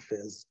day off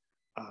is,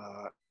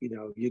 you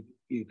know,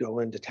 you go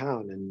into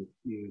town and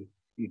you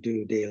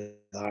do daily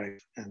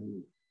life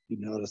and you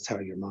notice how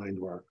your mind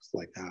works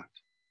like that.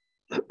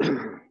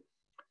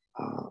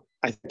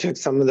 I took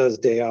some of those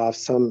days off.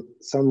 Some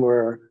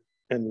were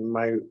in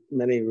my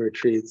many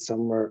retreats,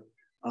 some were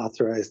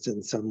authorized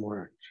and some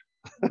weren't.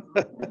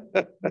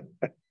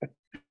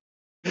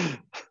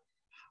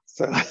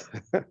 So,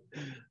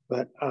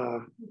 but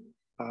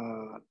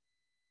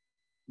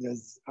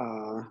there's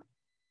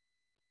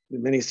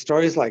many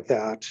stories like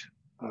that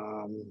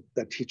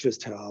that teachers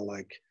tell,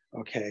 like,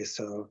 okay,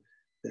 so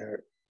they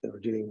were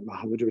doing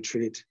Mahamudra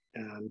retreat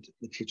and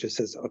the teacher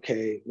says,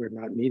 okay, we're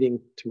not meeting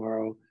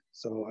tomorrow,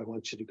 so I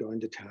want you to go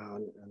into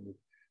town and,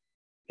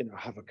 you know,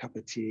 have a cup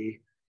of tea.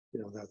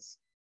 You know, that's,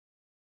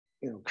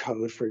 you know,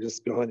 code for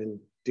just going and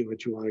do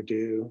what you want to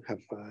do,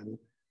 have fun,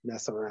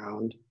 mess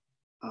around.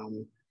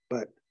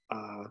 But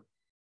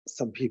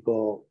some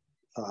people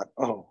thought,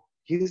 oh,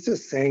 he's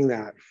just saying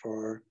that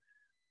for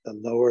the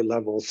lower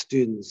level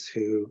students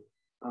who,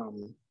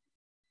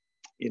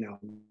 you know,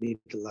 need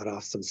to let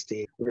off some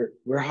steam.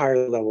 We're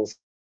higher level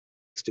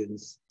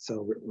students,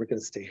 so we're going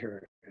to stay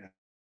here and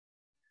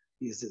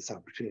use this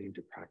opportunity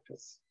to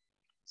practice.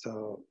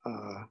 So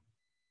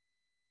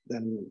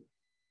then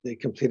they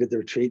completed the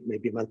retreat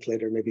maybe a month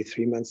later, maybe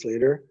 3 months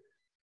later,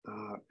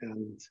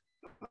 and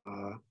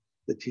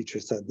the teacher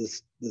said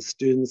the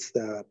students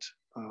that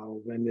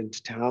went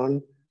into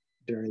town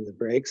during the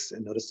breaks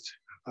and noticed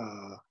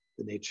the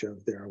nature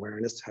of their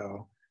awareness,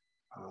 how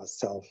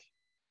self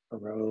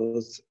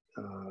arose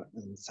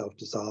and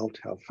self-dissolved,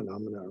 how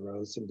phenomena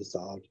arose and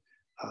dissolved.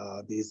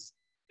 These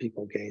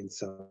people gained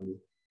some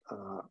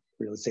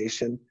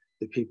realization.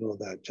 The people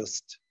that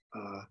just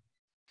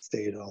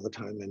stayed all the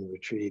time in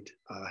retreat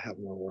have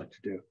more work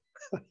to do.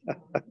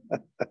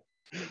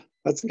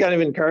 That's kind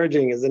of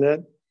encouraging, isn't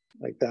it?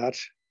 Like that.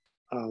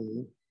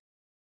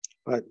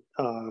 But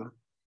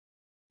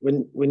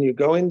when you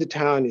go into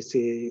town, you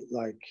see,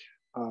 like,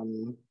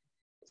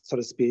 so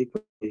to speak,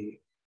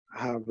 we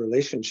have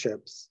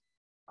relationships.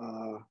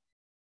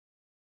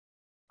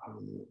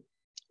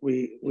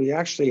 We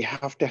actually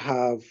have to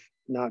have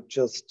not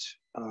just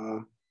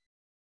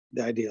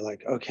the idea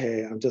like,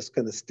 okay, I'm just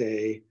going to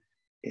stay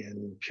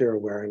in pure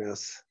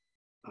awareness.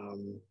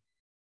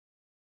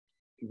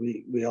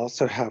 We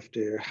also have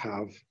to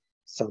have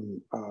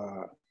some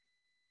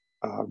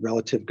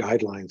relative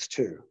guidelines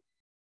too.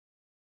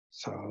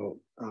 So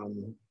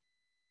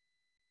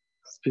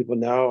as people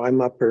know,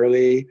 I'm up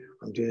early,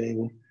 I'm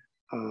doing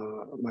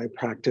my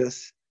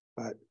practice,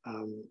 but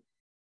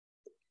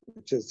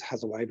which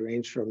has a wide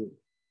range from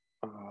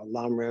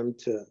Lam Rim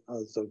to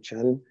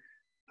Dzogchen,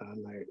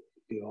 and I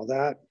do all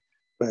that.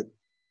 But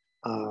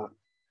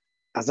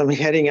as I'm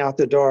heading out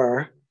the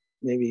door,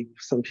 maybe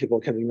some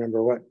people can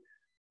remember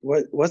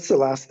what's the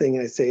last thing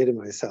I say to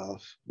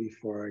myself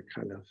before I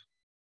kind of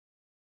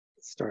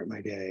start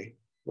my day?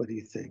 What do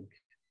you think?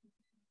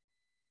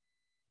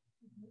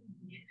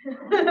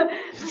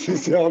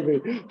 She's told me.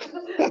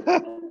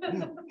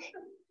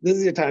 This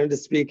is your time to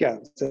speak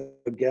up. So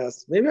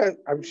guess, maybe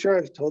I'm sure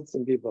I've told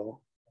some people.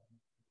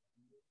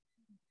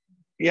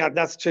 Yeah,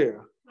 that's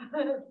true.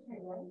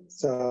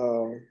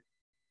 So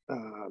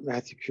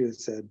Matthew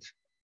Cruz said,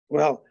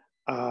 well,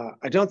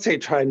 I don't say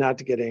try not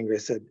to get angry. I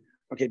said,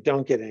 okay,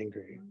 don't get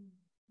angry.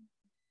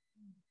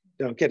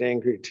 Don't get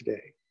angry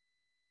today.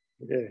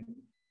 Okay.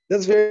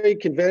 That's very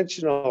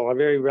conventional, a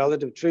very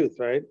relative truth,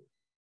 right?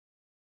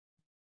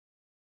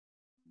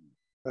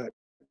 But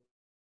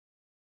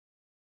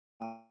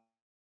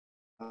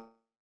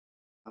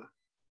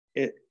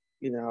it,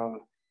 you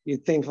know,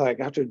 you'd think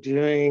like after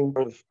doing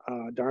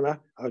Dharma,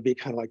 I would be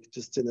kind of like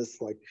just in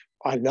this like,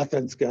 oh,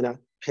 nothing's gonna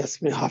piss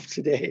me off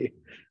today.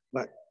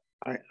 But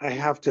I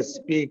have to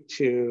speak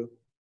to,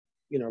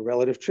 you know,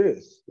 relative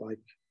truth. Like,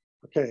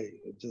 okay,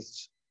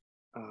 just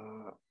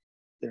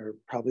there are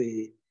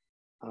probably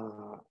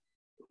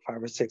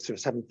 5 or 6 or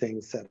 7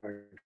 things that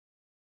are,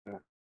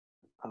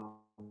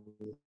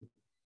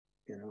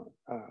 you know,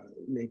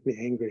 make me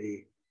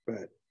angry.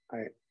 But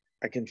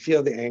I can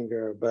feel the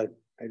anger, but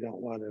I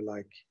don't want to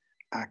like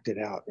act it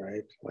out,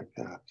 right? Like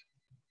that.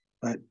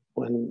 But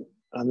when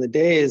on the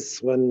days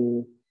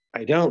when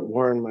I don't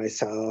warn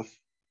myself,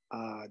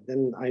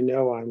 then I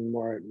know I'm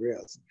more at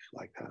risk,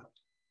 like that.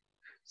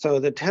 So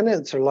the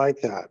tenets are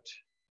like that.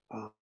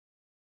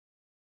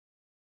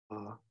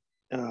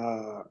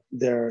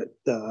 They're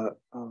the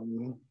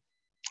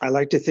I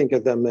like to think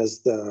of them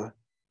as the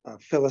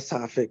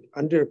philosophic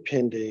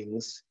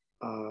underpinnings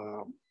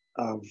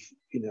of,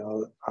 you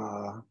know,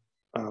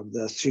 of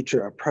the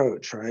sutra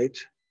approach, right?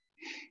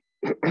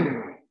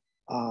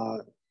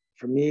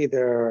 For me,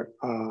 they're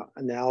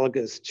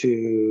analogous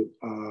to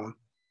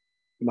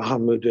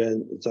Mahamudra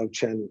and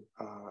Dzogchen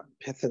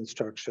pith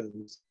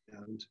instructions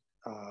and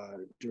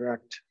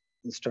direct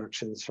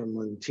instructions from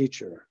one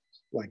teacher,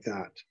 like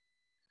that.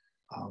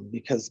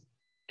 Because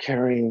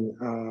carrying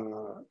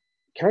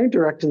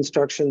direct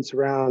instructions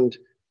around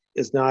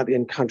is not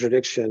in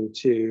contradiction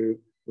to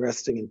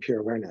resting in pure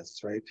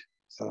awareness, right?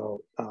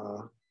 So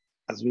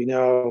as we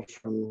know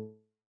from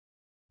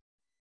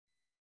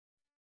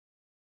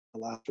the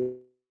last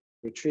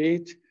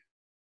retreat,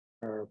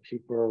 where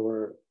people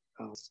were,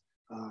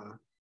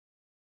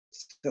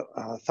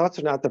 thoughts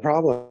are not the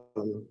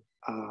problem,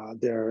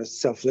 they're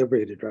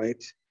self-liberated,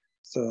 right?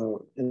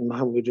 So in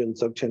Mahamudra and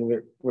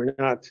Dzogchen, we're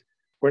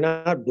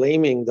not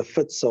blaming the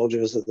foot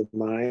soldiers of the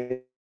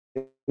mind.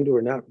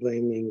 We're not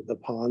blaming the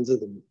pawns of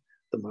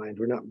the mind.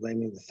 We're not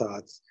blaming the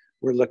thoughts.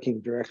 We're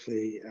looking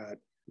directly at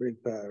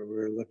Rigpa.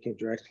 We're looking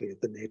directly at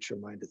the nature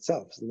of mind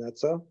itself. Isn't that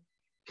so?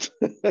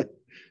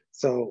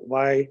 So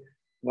why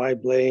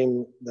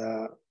blame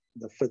the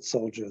foot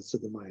soldiers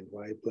of the mind?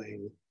 Why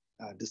blame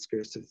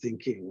discursive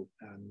thinking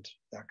and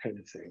that kind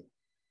of thing?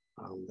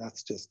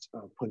 That's just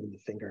pointing the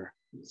finger,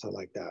 so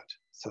like that.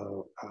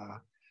 So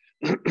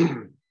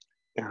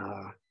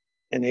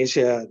in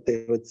Asia,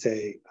 they would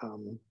say,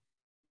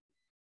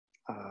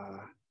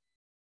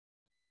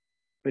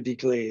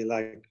 particularly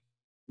like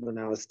when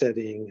I was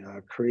studying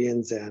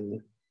Korean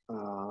Zen,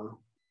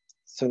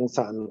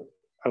 Sung-san,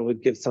 I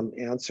would give some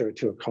answer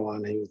to a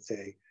koan. He would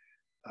say,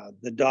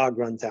 the dog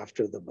runs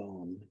after the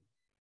bone.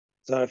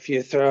 So if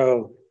you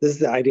throw, this is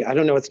the idea, I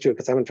don't know what's true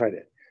because I haven't tried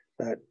it,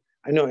 but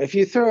I know if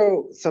you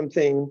throw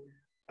something,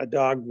 a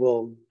dog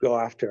will go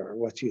after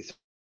what you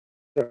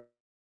throw.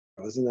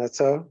 Isn't that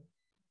so?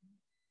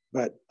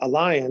 But a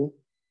lion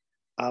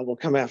will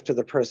come after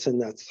the person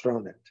that's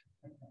thrown it.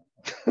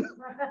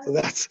 So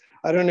that's,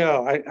 I don't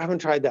know, I haven't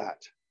tried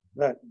that,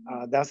 but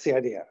that's the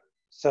idea.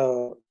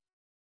 So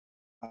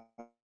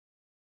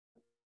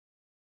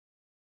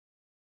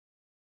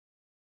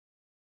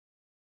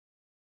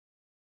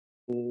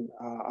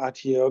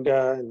Ati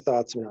Yoga and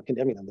thoughts, we're not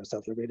condemning them, they're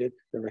self-liberated,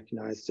 they're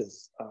recognized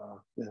as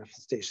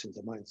manifestations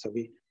of mind. So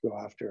we go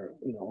after,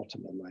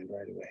 ultimate mind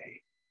right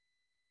away.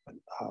 But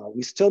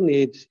we still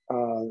need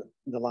the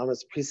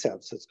Lama's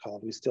precepts, it's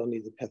called. We still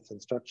need the pith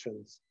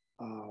instructions.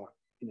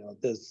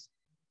 There's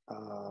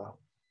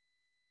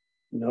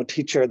no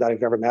teacher that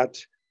I've ever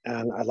met,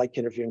 and I like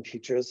interviewing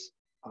teachers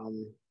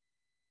who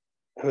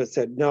have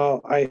said,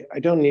 no, I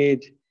don't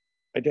need,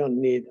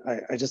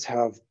 I just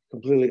have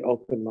completely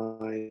open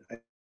mind. I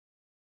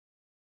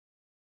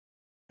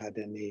had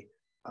any,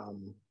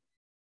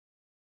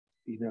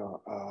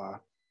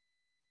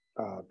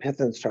 pith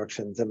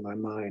instructions in my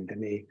mind,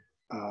 any,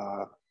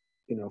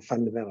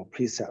 fundamental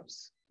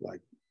precepts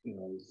like,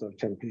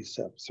 Dzogchen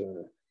precepts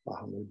or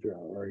Mahamudra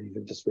or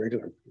even just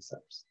regular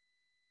precepts.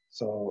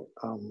 So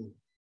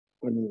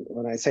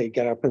when I say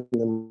get up in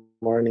the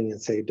morning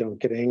and say don't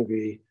get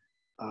angry,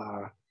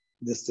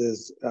 this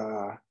is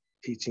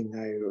teaching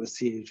I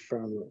received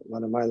from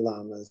one of my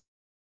lamas,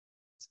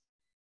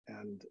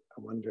 and I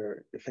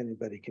wonder if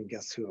anybody can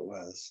guess who it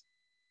was.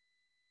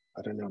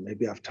 I don't know,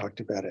 maybe I've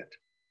talked about it.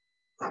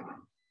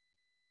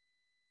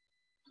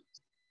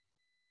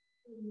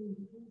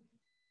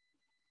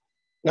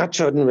 Not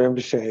Choden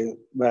Rinpoche,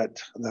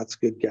 but that's a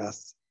good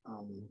guess.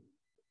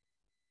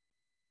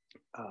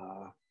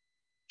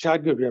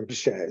 Chadgud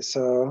Rinpoche.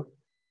 So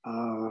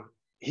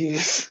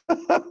he's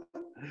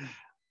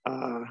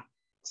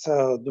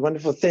so the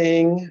wonderful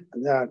thing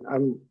that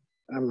I'm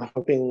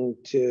hoping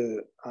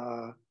to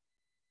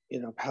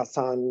pass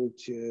on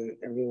to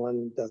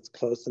everyone that's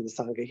close in the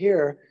Sangha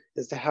here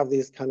is to have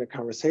these kind of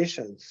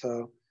conversations.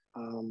 So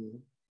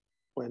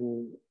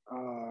when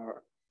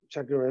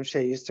Chadgud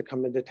Rinpoche used to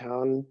come into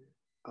town,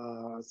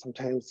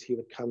 sometimes he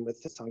would come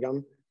with the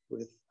Sangam,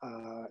 with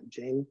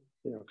Jane,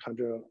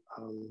 Khandro,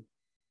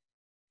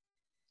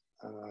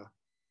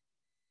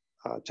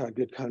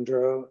 Chadgud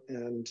Khandro,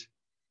 and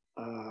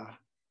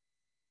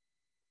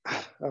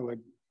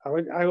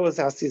I always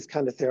ask these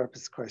kind of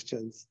therapist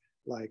questions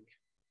like,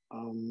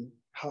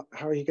 how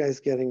are you guys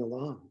getting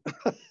along?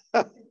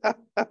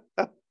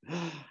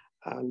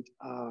 And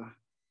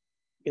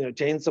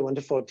Jane's a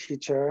wonderful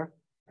teacher.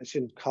 I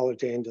shouldn't call her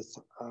Jane, just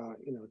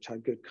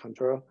Chadgud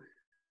Khandro.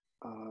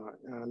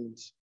 And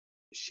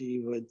she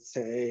would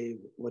say,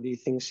 what do you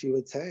think she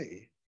would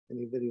say?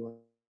 Anybody want?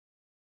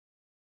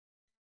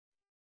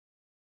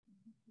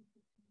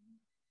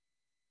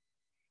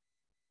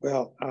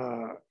 Well,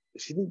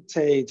 she didn't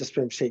say just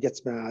when she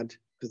gets mad,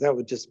 because that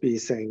would just be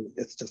saying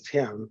it's just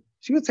him.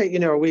 She would say,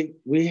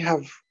 we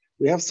have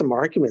some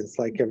arguments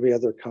like every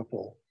other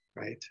couple,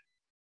 right?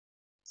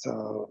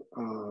 So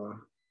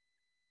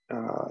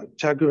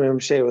Chadgud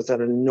Rinpoche was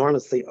an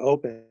enormously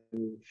open,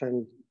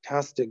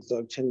 fantastic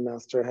Dzogchen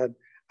master, had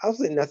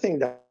absolutely nothing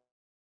to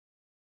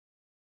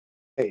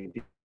say.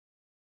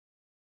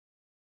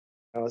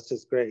 That was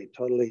just great,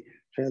 totally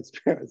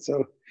transparent.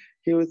 So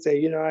he would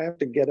say, I have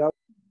to get up.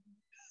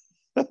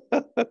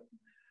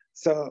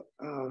 So,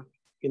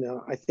 you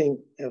know, I think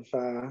if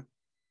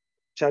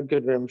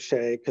Chadgud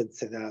Rinpoche could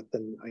say that,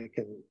 then I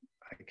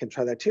can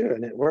try that too,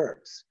 and it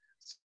works.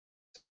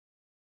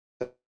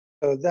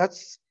 So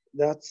that's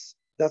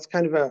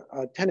kind of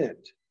a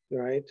tenet,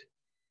 right?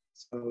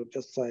 So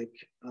just like,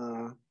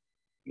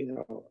 you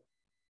know,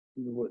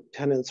 what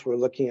tenets we're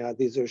looking at,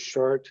 these are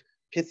short,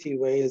 pithy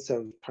ways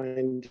of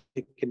trying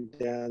to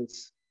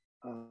condense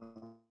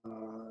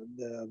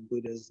the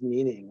Buddha's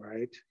meaning,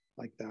 right?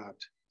 Like that.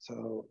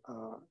 So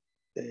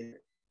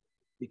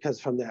because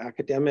from the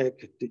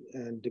academic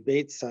and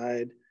debate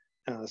side,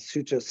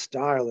 sutra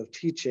style of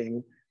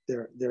teaching,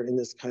 they're in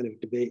this kind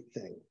of debate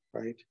thing,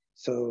 right?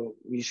 So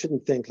we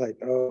shouldn't think like,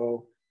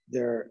 oh,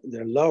 they're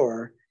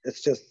lower.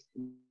 It's just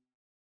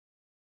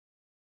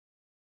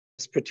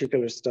this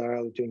particular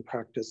style of doing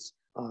practice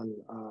on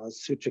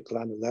Sutra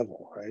Kalana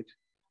level, right?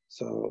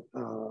 So,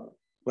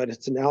 but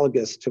it's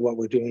analogous to what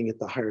we're doing at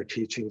the higher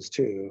teachings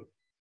too,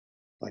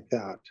 like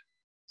that.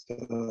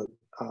 So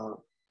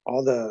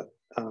all the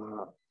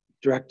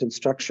direct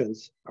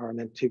instructions are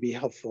meant to be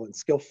helpful and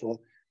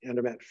skillful and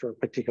are meant for a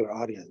particular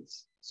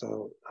audience.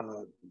 So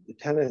the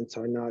tenets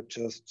are not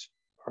just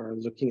are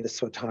looking at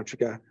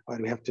Swatantrika, why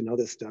do we have to know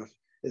this stuff,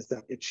 is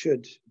that it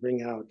should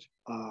bring out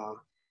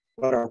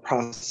what our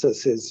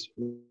process is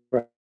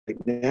right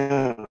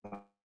now.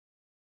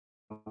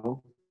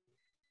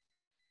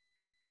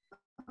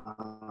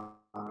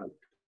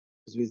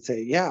 Because we'd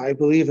say, yeah, I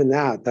believe in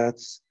that.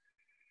 That's,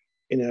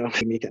 you know,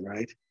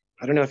 right?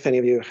 I don't know if any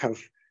of you have,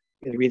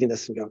 you know, reading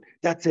this and go,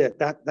 that's it.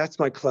 That's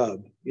my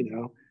club. You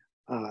know,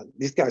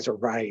 these guys are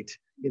right.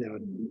 You know,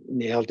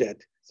 nailed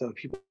it. So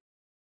people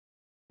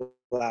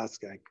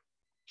ask, like,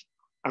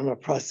 I'm a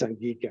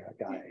Prasangika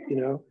guy. You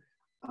know,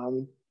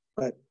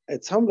 but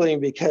it's humbling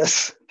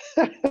because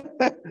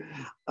if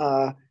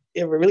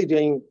we're really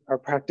doing our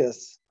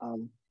practice,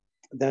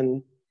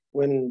 then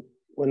when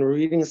we're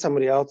reading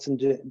somebody else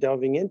and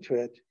delving into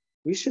it,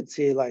 we should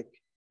see like,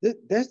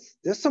 there's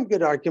some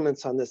good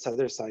arguments on this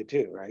other side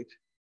too, right?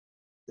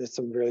 There's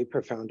some really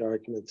profound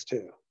arguments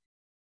too.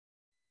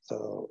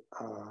 So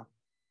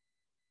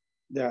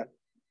that,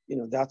 you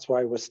know, that's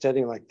why we're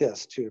studying like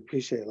this, to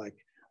appreciate like,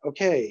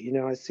 okay, you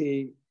know, I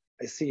see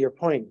your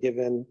point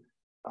given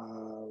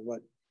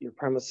what your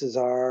premises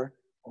are,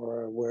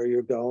 or where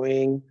you're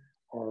going,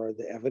 or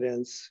the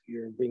evidence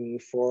you're bringing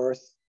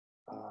forth.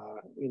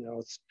 You know,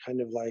 it's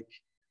kind of like,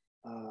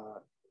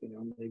 you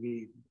know,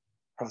 maybe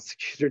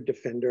prosecutor,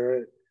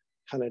 defender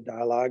kind of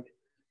dialogue.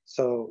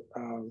 So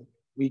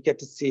we get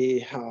to see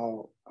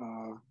how,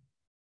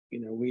 you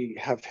know, we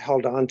have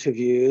held on to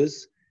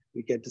views.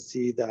 We get to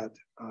see that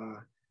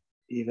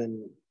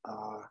even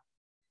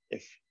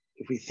if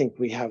we think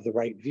we have the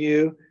right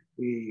view,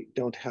 we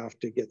don't have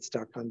to get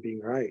stuck on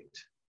being right.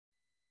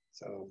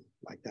 So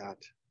like that.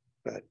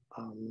 But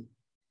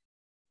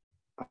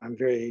I'm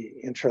very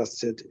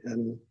interested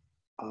in,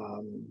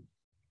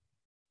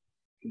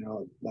 you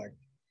know, like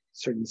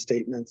certain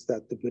statements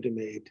that the Buddha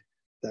made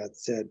that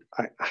said,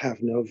 I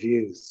have no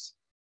views,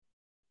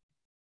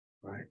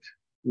 right?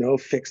 No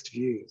fixed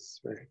views,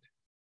 right?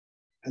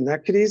 And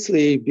that could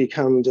easily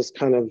become just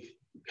kind of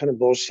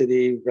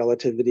bullshitty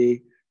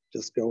relativity,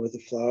 just go with the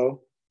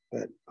flow.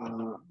 But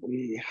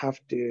we have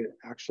to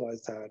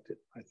actualize that,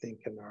 I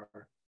think, in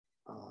our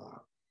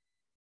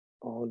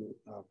own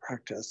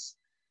practice.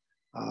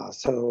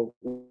 So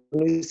when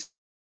we say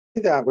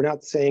that, we're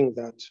not saying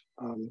that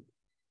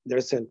there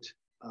isn't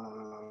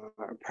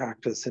a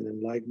practice in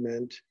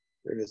enlightenment,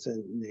 there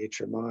isn't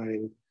nature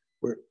mind.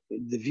 Where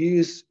the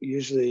views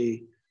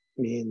usually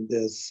mean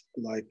there's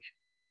like,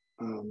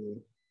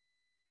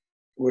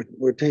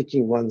 we're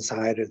taking one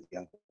side or the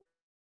other,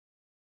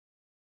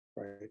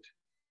 right?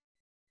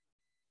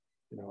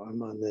 You know,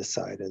 I'm on this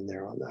side and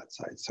they're on that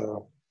side.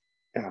 So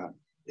yeah,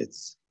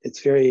 it's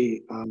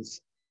very,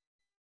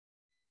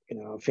 you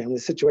know, family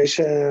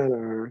situation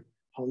or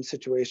home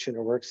situation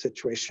or work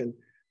situation,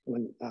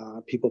 when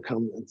people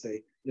come and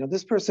say, you know,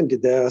 this person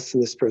did this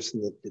and this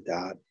person did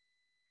that.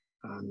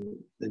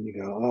 Then you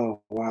go,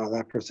 oh, wow,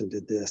 that person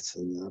did this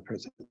and that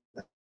person did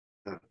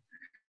that.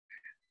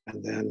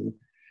 And then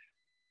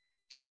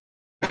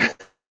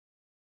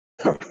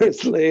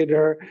hours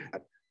later,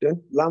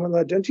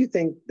 Lama, don't you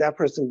think that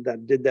person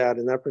that did that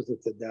and that person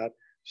said that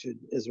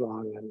is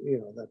wrong, and you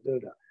know that.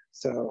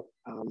 So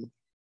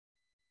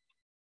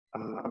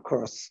of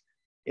course,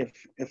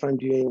 if I'm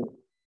doing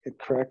it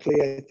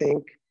correctly, I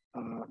think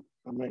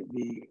I might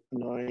be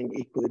annoying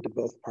equally to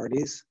both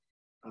parties,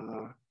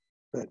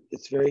 but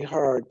it's very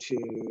hard to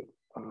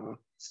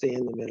stay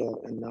in the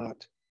middle and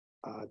not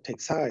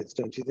take sides,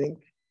 don't you think?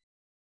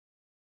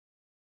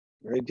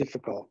 Very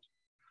difficult.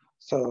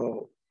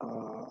 So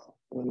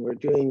when we're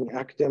doing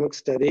academic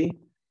study,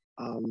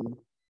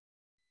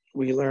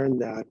 we learn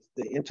that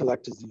the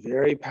intellect is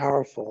very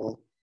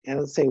powerful and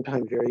at the same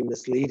time very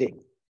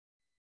misleading.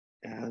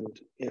 And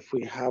if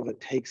we have a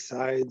take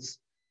sides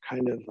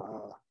kind of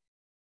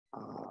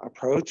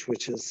approach,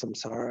 which is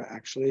samsara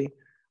actually,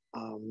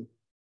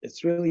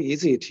 it's really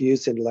easy to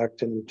use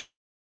intellect and,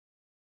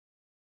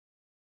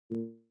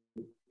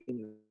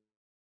 you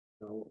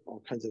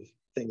all kinds of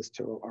things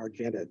to our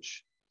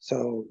advantage.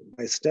 So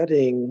by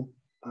studying,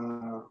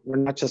 we're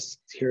not just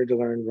here to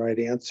learn right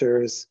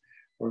answers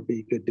or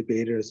be good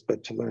debaters,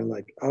 but to learn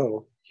like,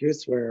 oh,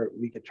 here's where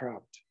we get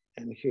trapped,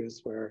 and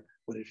here's where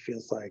what it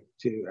feels like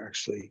to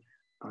actually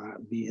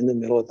be in the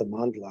middle of the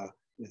mandala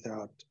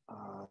without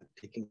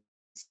taking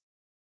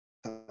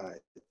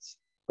sides.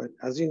 But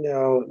as you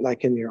know,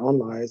 like in your own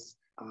lives,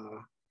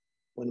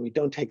 when we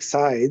don't take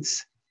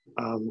sides,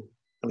 and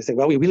we say,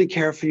 well, we really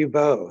care for you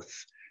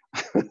both.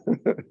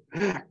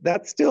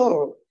 That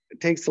still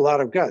takes a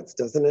lot of guts,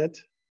 doesn't it?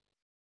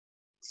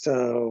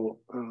 So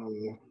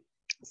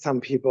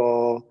some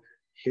people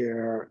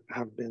here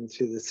have been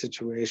through the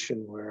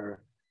situation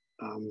where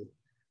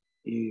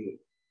you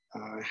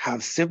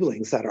have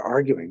siblings that are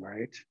arguing,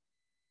 right?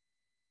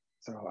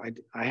 So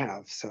I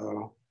have,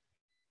 so,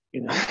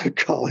 you know,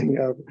 calling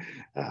up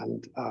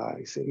and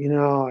you say, you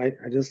know,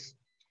 I just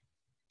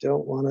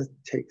don't want to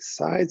take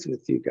sides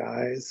with you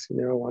guys, you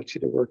know, I want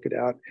you to work it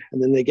out. And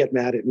then they get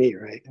mad at me,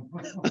 right?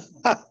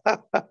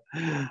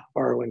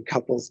 Or when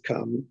couples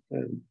come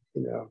and,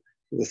 you know,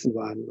 listen to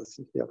one and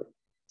listen to the other.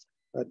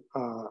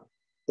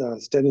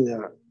 But studying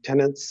the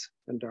tenets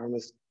and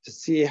dharmas to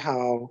see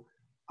how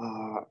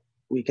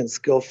we can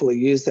skillfully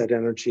use that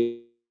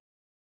energy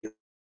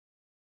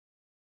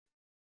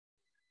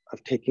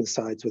of taking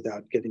sides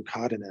without getting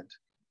caught in it.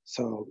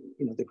 So,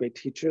 you know, the great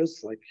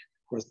teachers, like,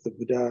 of course, the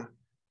Buddha,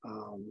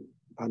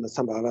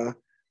 Panasambhava,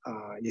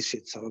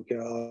 Yeshe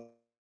Tsogyal,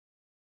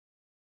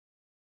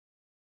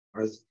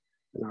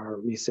 in our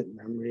recent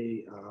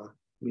memory,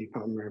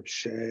 Mipam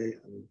Rinpoche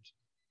and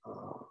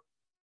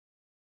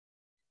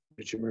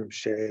Rinpoche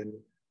Rinpoche and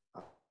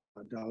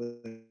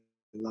Dalai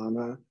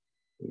Lama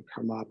and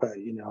Karmapa.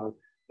 You know,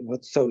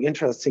 what's so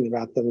interesting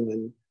about them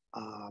when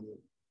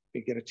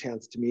we get a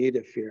chance to meet,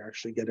 if you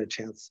actually get a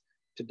chance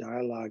to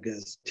dialogue,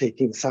 is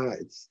taking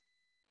sides.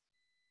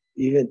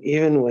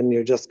 Even when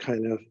you're just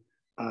kind of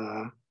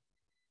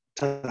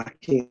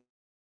talking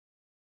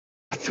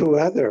about the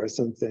weather or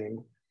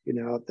something, you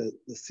know, that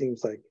this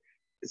seems like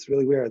it's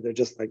really weird. They're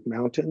just like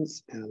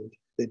mountains, and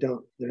they're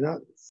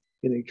not,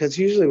 you know, because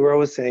usually we're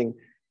always saying,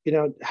 you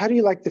know, how do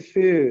you like the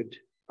food?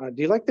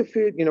 Do you like the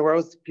food? You know, we're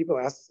always, people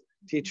ask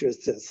teachers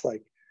this,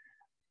 like,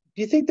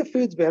 do you think the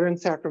food's better in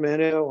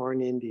Sacramento or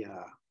in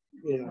India?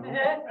 You know,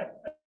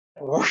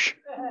 or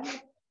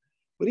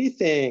what do you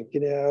think? You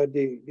know,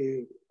 do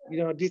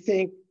you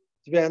think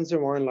Tibetans are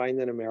more in line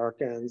than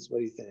Americans? What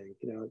do you think?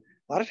 You know,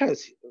 a lot of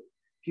times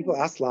people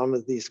ask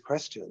lamas these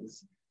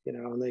questions, you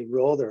know, and they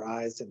roll their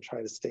eyes and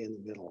try to stay in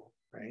the middle,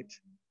 right?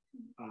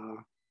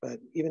 But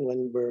even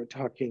when we're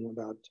talking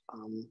about,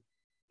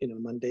 you know,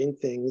 mundane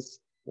things,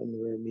 when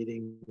we're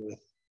meeting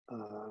with,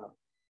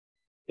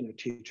 you know,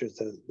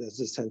 teachers, there's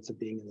a sense of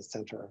being in the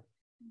center.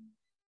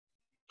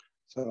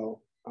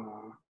 So,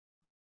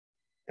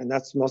 and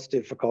that's most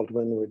difficult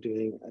when we're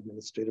doing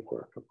administrative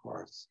work, of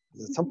course.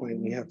 At some point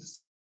we have to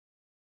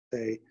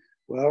say,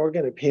 well, we're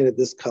going to paint it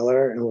this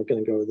color and we're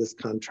going to go with this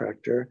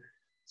contractor.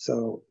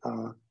 So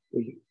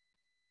when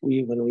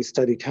we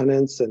study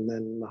tenets and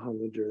then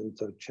Mahamudra and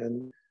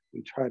Dzogchen,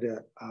 we try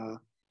to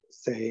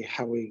say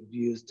how we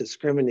use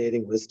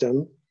discriminating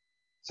wisdom.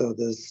 So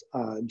there's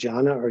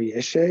jhana or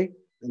yeshe,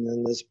 and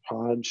then there's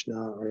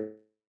prajna or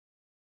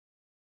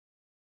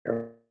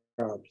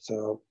arab.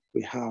 So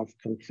we have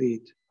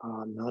complete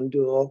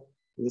non-dual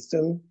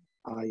wisdom,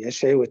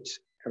 yeshe, which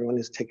everyone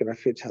who's taken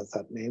refuge has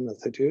that name,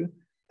 as I do.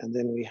 And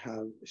then we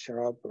have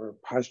sharab or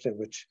prajna,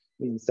 which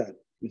means that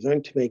we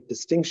learn to make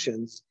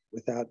distinctions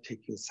without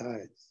taking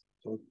sides.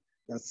 So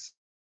that's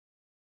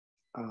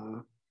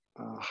a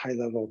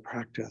high-level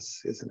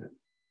practice, isn't it?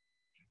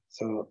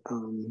 So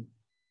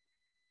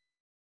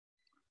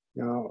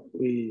now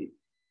we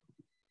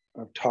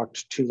have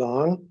talked too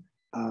long,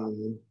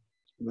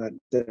 but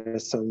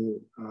there's some,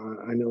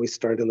 I know we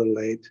started a little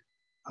late,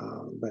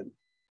 but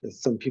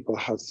some people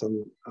have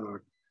some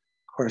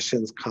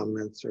questions,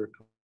 comments, or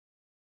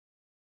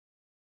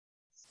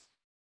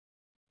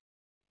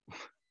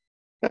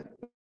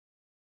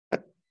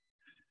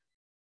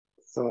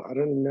so I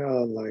don't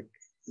know, like,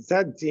 is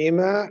that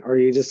Dima, or are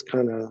you just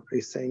kind of, are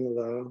you saying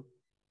hello?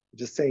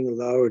 Just saying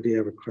hello, or do you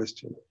have a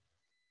question?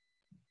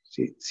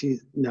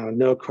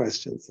 No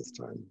questions this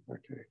time.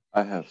 Okay.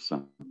 I have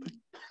something.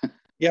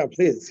 Yeah,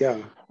 please.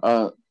 Yeah.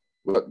 Well,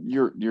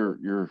 you're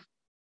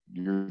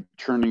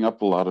turning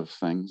up a lot of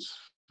things,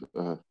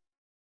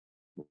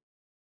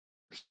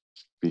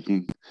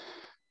 speaking,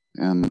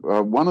 and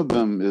one of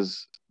them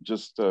is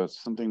just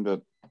something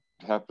that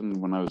happened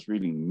when I was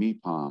reading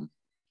Mipam,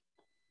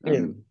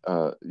 and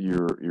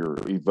you're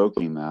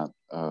evoking that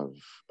of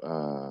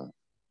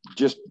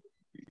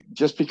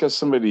just because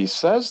somebody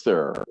says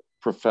they're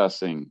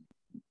professing,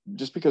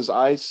 just because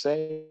I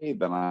say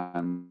that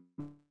I'm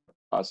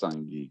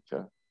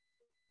Asangika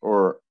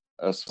or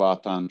a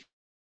Svatan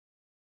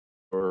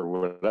or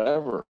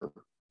whatever,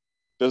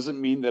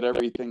 doesn't mean that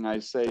everything I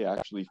say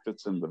actually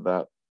fits into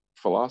that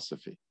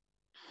philosophy.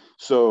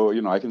 So,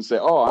 you know, I can say,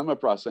 oh, I'm a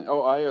Prasangika.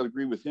 Oh, I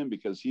agree with him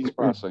because he's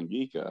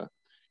Prasangika.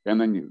 And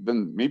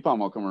then Mipam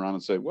will come around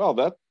and say, well,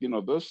 that,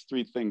 those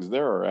three things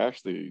there are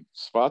actually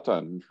Svata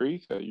and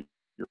Trika.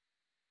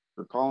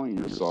 You're calling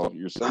yourself,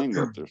 you're saying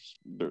that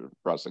they're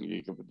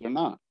Prasangika, but they're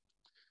not.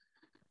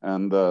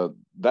 And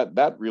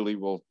that really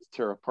will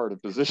tear apart a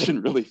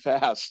position really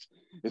fast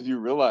if you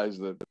realize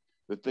that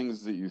the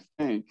things that you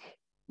think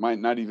might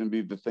not even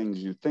be the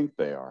things you think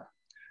they are.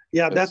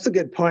 Yeah, that's a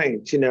good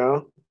point,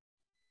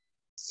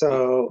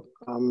 So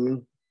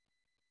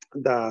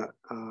the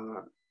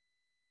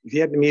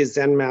Vietnamese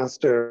Zen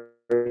master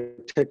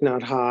Thich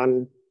Nhat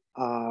Hanh,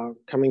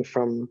 coming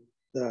from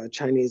the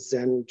Chinese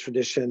Zen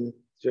tradition,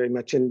 very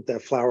much in the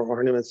Flower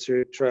Ornament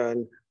Sutra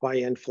and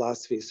Huayan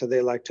philosophy. So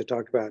they like to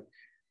talk about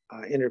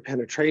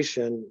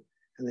interpenetration,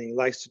 and then he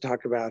likes to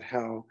talk about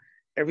how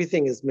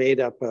everything is made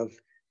up of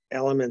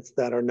elements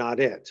that are not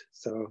it.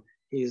 So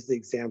he used the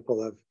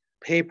example of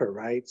paper,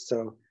 right?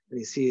 So when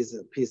he sees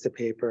a piece of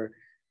paper,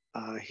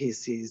 he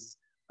sees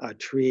a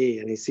tree,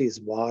 and he sees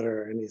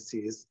water, and he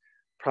sees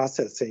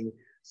processing.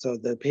 So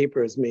the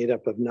paper is made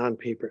up of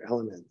non-paper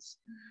elements.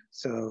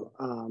 So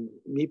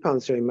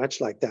Mipam's very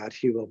much like that.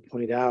 He will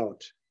point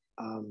out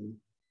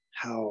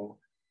how,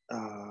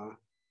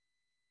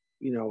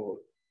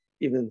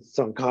 even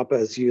Tsongkhapa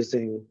is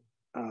using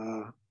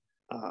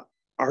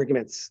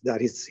arguments that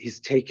he's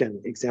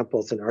taken,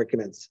 examples and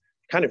arguments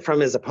kind of from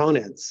his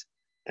opponents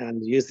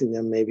and using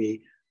them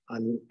maybe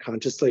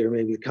unconsciously or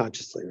maybe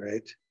consciously,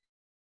 right?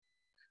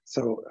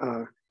 So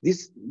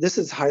this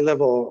is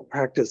high-level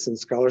practice and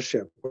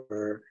scholarship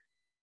where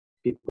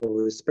people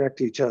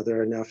respect each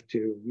other enough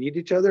to read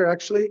each other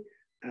actually,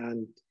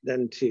 and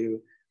then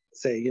to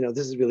say,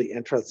 this is really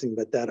interesting,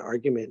 but that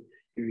argument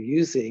you're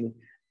using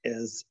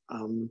is,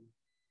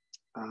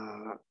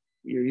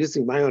 you're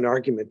using my own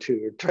argument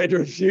to try to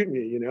refute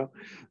me,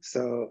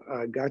 So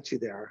I got you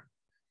there.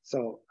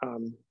 So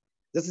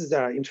this is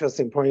an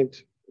interesting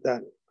point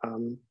that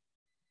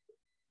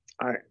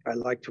I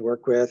like to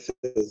work with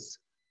is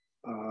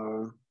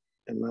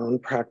in my own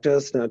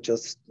practice, not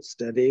just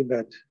study,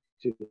 but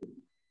to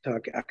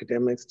talk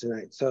academics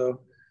tonight.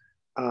 So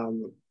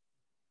Rinpoche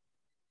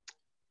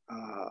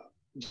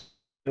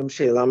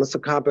Lama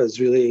Tsongkhapa is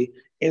really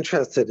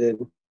interested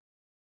in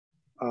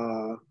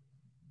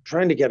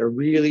trying to get a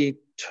really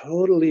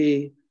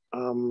totally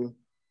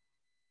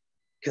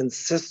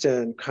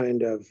consistent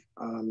kind of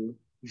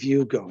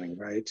view going,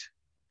 right?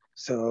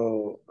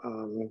 So,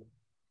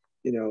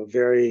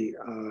 very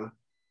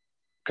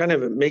kind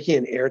of making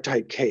an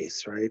airtight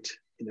case, right?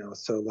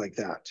 So like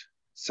that.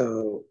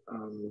 So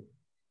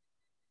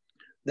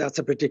that's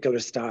a particular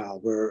style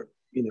where,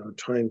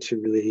 trying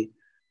to really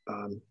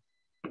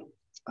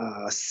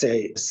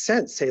say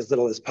as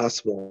little as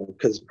possible,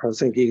 because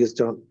Prasangikas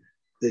don't,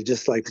 they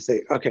just like to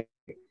say, okay,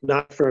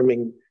 not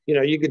affirming,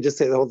 you could just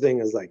say the whole thing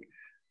is like,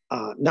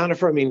 not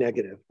affirming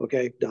negative,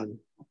 okay, done.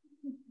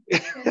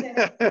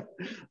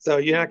 So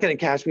you're not going to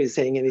catch me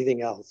saying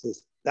anything else.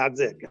 That's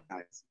it,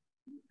 guys.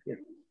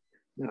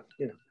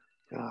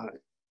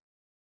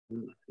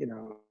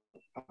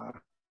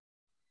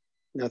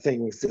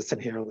 Nothing exists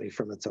inherently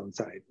from its own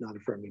side, not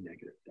affirming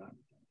negative, done.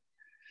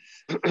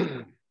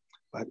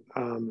 But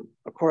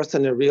of course,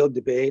 in a real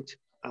debate,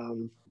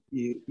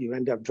 you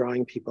end up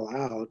drawing people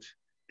out,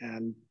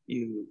 and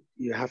you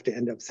have to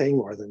end up saying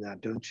more than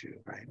that, don't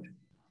you? Right?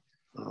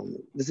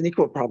 There's an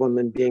equal problem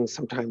in being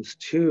sometimes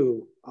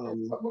too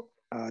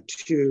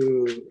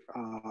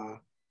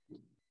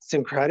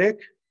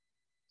syncretic.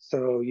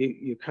 So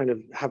you kind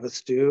of have a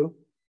stew.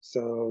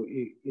 So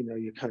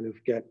you kind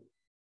of get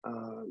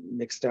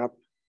mixed up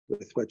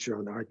with what your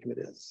own argument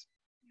is.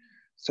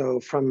 So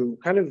from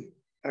kind of,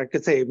 I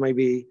could say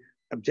maybe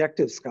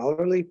objective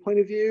scholarly point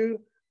of view,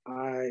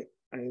 I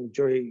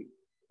enjoy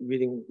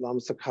reading Lama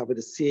Tsongkhapa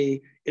to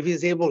see if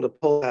he's able to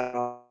pull that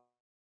off.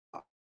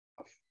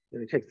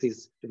 He takes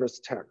these diverse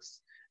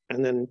texts,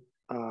 and then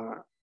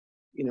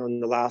in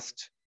the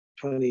last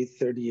 20,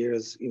 30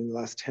 years, even the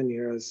last 10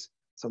 years,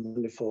 some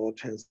wonderful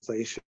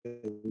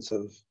translations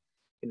of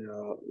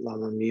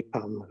Lama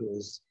Mipam, who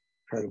is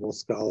a incredible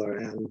scholar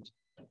and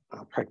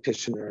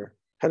practitioner,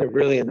 kind of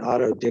really an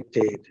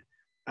auto-dictate.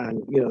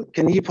 And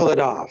can he pull it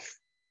off?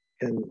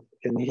 Can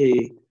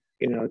he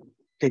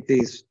take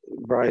these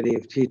variety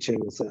of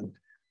teachings and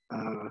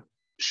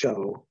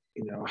show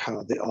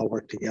how they all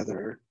work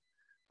together?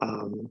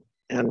 And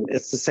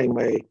it's the same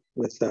way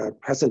with the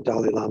present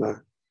Dalai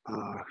Lama,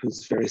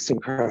 who's very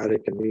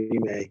syncretic, and we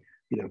may,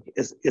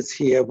 is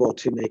he able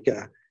to make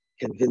a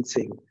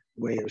convincing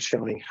way of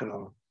showing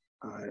how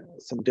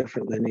some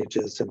different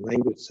lineages and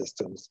language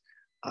systems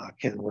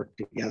can work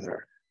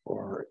together?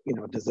 Or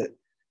is it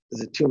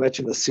too much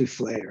of a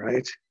souffle,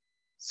 right?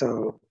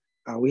 So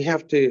we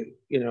have to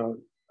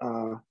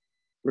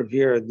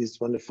revere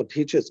these wonderful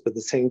teachers, but at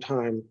the same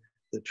time,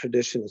 the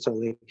tradition is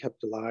only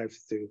kept alive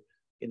through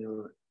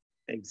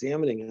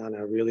examining on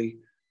a really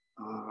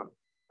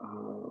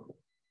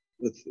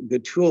with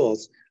good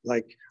tools,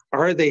 like,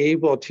 are they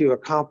able to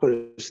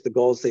accomplish the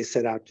goals they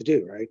set out to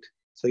do, right?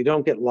 So you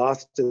don't get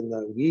lost in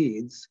the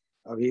weeds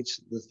of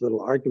this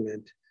little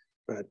argument,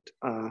 but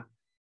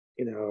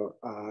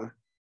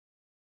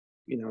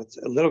you know, it's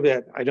a little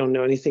bit, I don't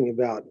know anything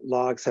about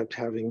law except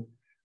having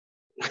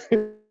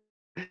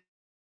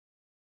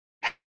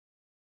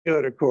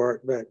go to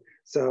court, but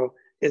so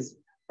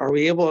are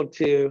we able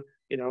to,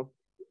 you know,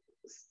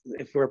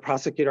 if we're a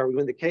prosecutor, are we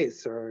win the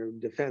case, or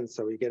defense,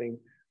 are we getting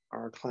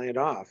our client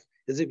off?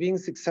 Is it being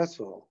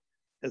successful?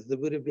 Is the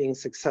Buddha being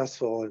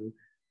successful in,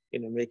 you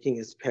know, making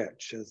his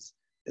pitch? Is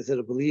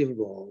it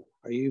believable?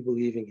 Are you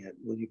believing it?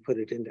 Will you put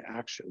it into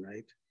action,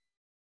 right?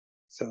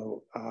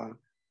 So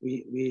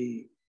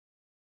we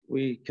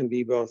can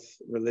be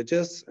both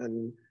religious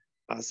and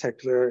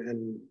secular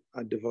and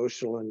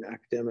devotional and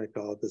academic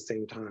all at the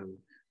same time.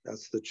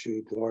 That's the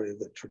true glory of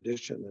the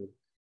tradition. And,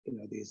 you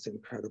know, these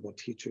incredible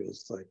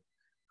teachers like,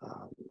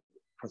 of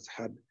course,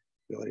 had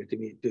the ability to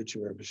meet Do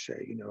Nga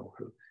Dargey, you know,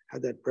 who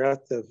had that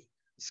breadth of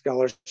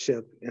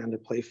scholarship and a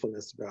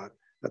playfulness about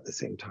at the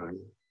same time.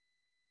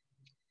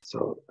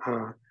 So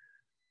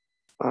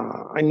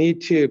I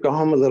need to go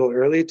home a little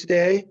early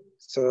today.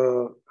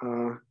 So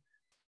I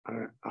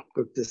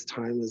hope this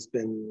time has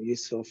been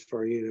useful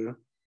for you.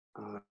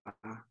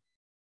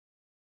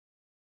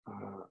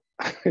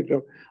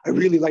 I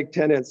really like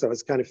tenants, so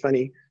it's kind of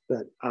funny.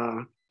 But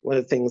one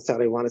of the things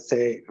that I want to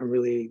say, I'm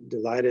really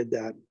delighted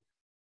that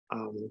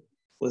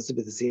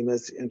Elizabeth Zima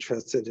is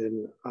interested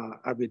in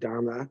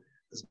Abhidharma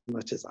as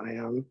much as I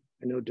am.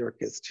 I know Dirk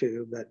is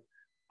too, but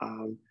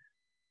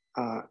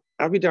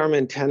Abhidharma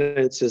and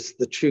tenets is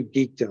the true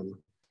geekdom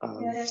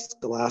of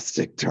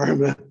scholastic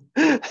dharma.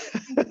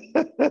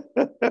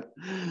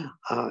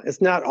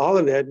 It's not all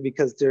of it,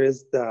 because there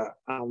is the,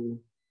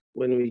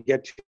 when we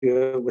get to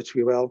it, which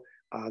we will,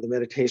 the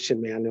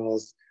meditation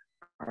manuals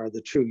are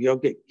the true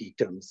yogic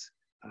geekdoms.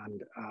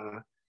 And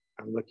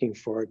I'm looking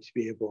forward to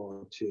be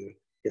able to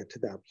get to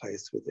that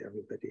place with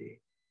everybody.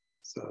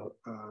 So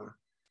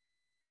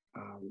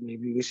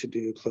maybe we should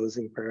do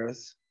closing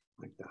prayers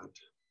like that.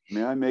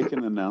 May I make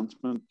an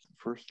announcement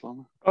first,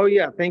 Lama? Oh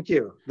yeah, thank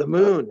you. The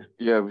moon.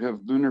 Yeah, we have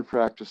lunar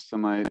practice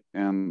tonight,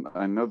 and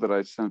I know that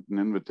I sent an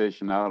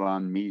invitation out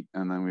on Meet,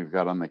 and then we've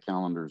got on the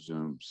calendar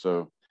Zoom.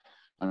 So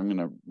I'm going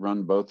to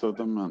run both of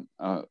them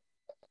and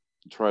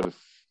try to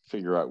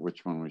figure out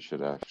which one we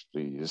should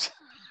actually use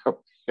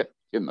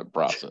in the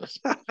process,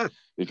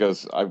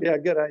 because yeah,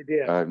 good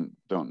idea. I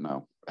don't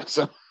know.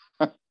 So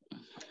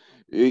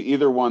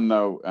either one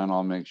though, and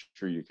I'll make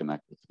sure you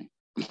connect with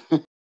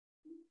me.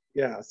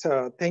 Yeah,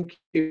 so thank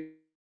you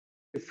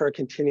for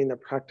continuing the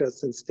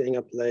practice and staying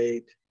up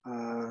late.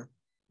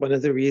 One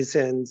of the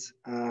reasons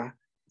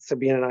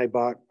Sabine and I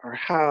bought our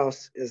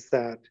house is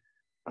that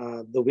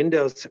the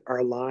windows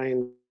are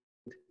lined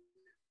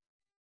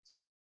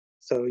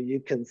so you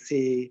can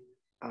see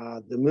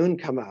the moon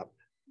come up.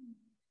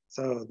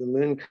 So the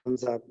moon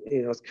comes up,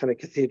 you know, it's kind of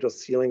cathedral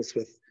ceilings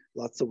with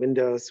lots of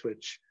windows,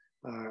 which,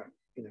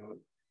 you know,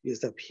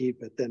 use up heat,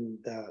 but then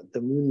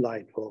the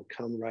moonlight will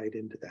come right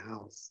into the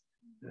house.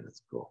 And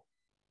it's cool.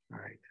 All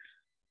right.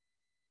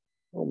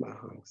 Oh,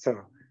 Mahang.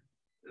 So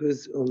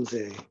who's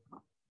Umze?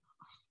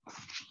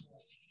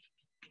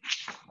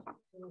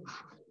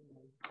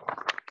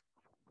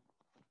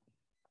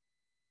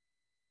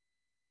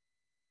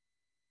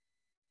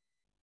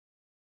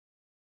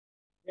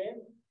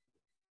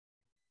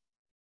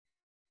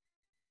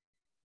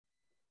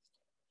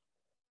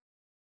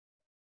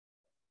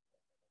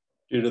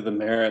 Due to the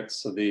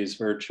merits of these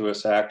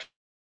virtuous actions,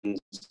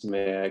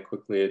 may I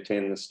quickly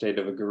attain the state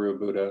of a Guru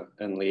Buddha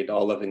and lead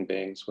all living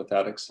beings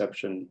without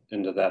exception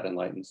into that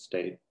enlightened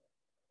state.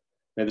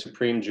 May the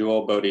supreme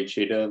jewel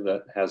bodhicitta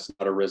that has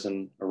not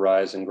arisen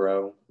arise and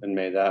grow, and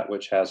may that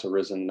which has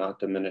arisen not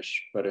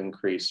diminish but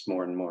increase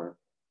more and more.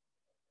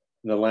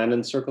 In the land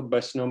encircled by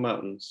snow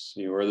mountains,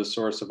 you are the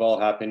source of all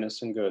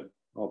happiness and good.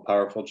 All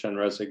powerful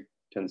Chenrezig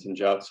Tenzin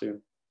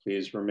Gyatso,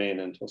 please remain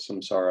until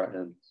samsara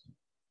ends.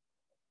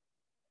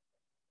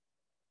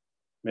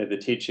 May the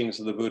teachings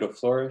of the Buddha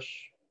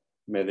flourish.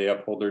 May the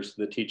upholders of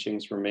the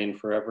teachings remain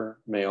forever.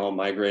 May all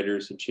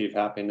migrators achieve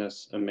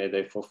happiness, and may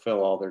they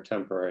fulfill all their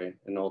temporary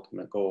and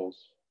ultimate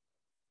goals.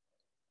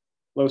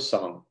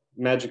 Losang,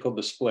 magical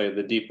display of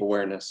the deep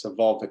awareness of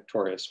all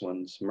victorious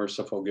ones,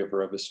 merciful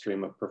giver of a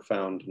stream of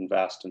profound and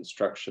vast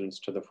instructions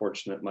to the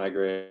fortunate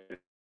migrators,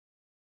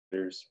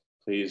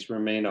 please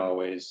remain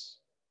always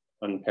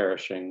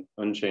unperishing,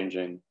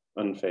 unchanging,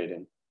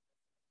 unfading.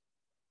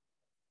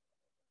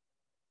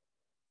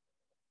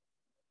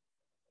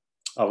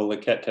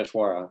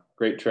 Avalokiteshvara,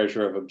 great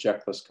treasure of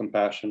objectless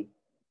compassion.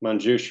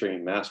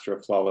 Manjushri, master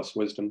of flawless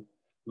wisdom.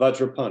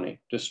 Vajrapani,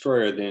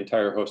 destroyer of the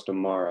entire host of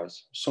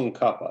Maras.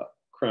 Tsongkhapa,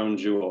 crown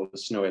jewel of the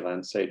snowy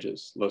land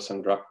sages.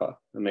 Losang Drakpa,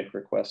 I make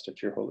request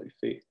at your holy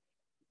feet.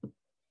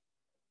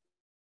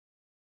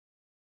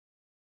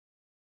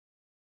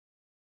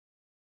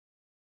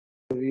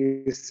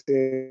 You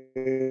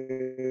soon.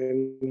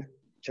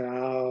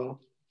 Ciao.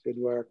 Good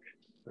work.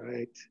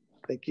 Right.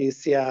 Thank you,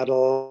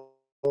 Seattle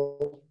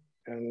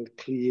and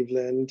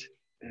Cleveland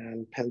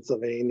and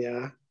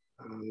Pennsylvania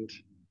and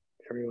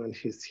everyone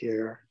who's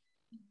here.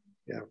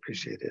 Yeah,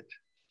 appreciate it.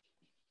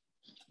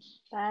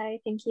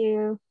 Bye. Thank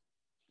you.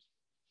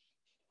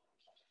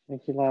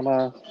 Thank you,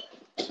 Lama.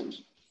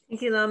 See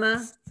Thank you,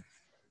 Lama.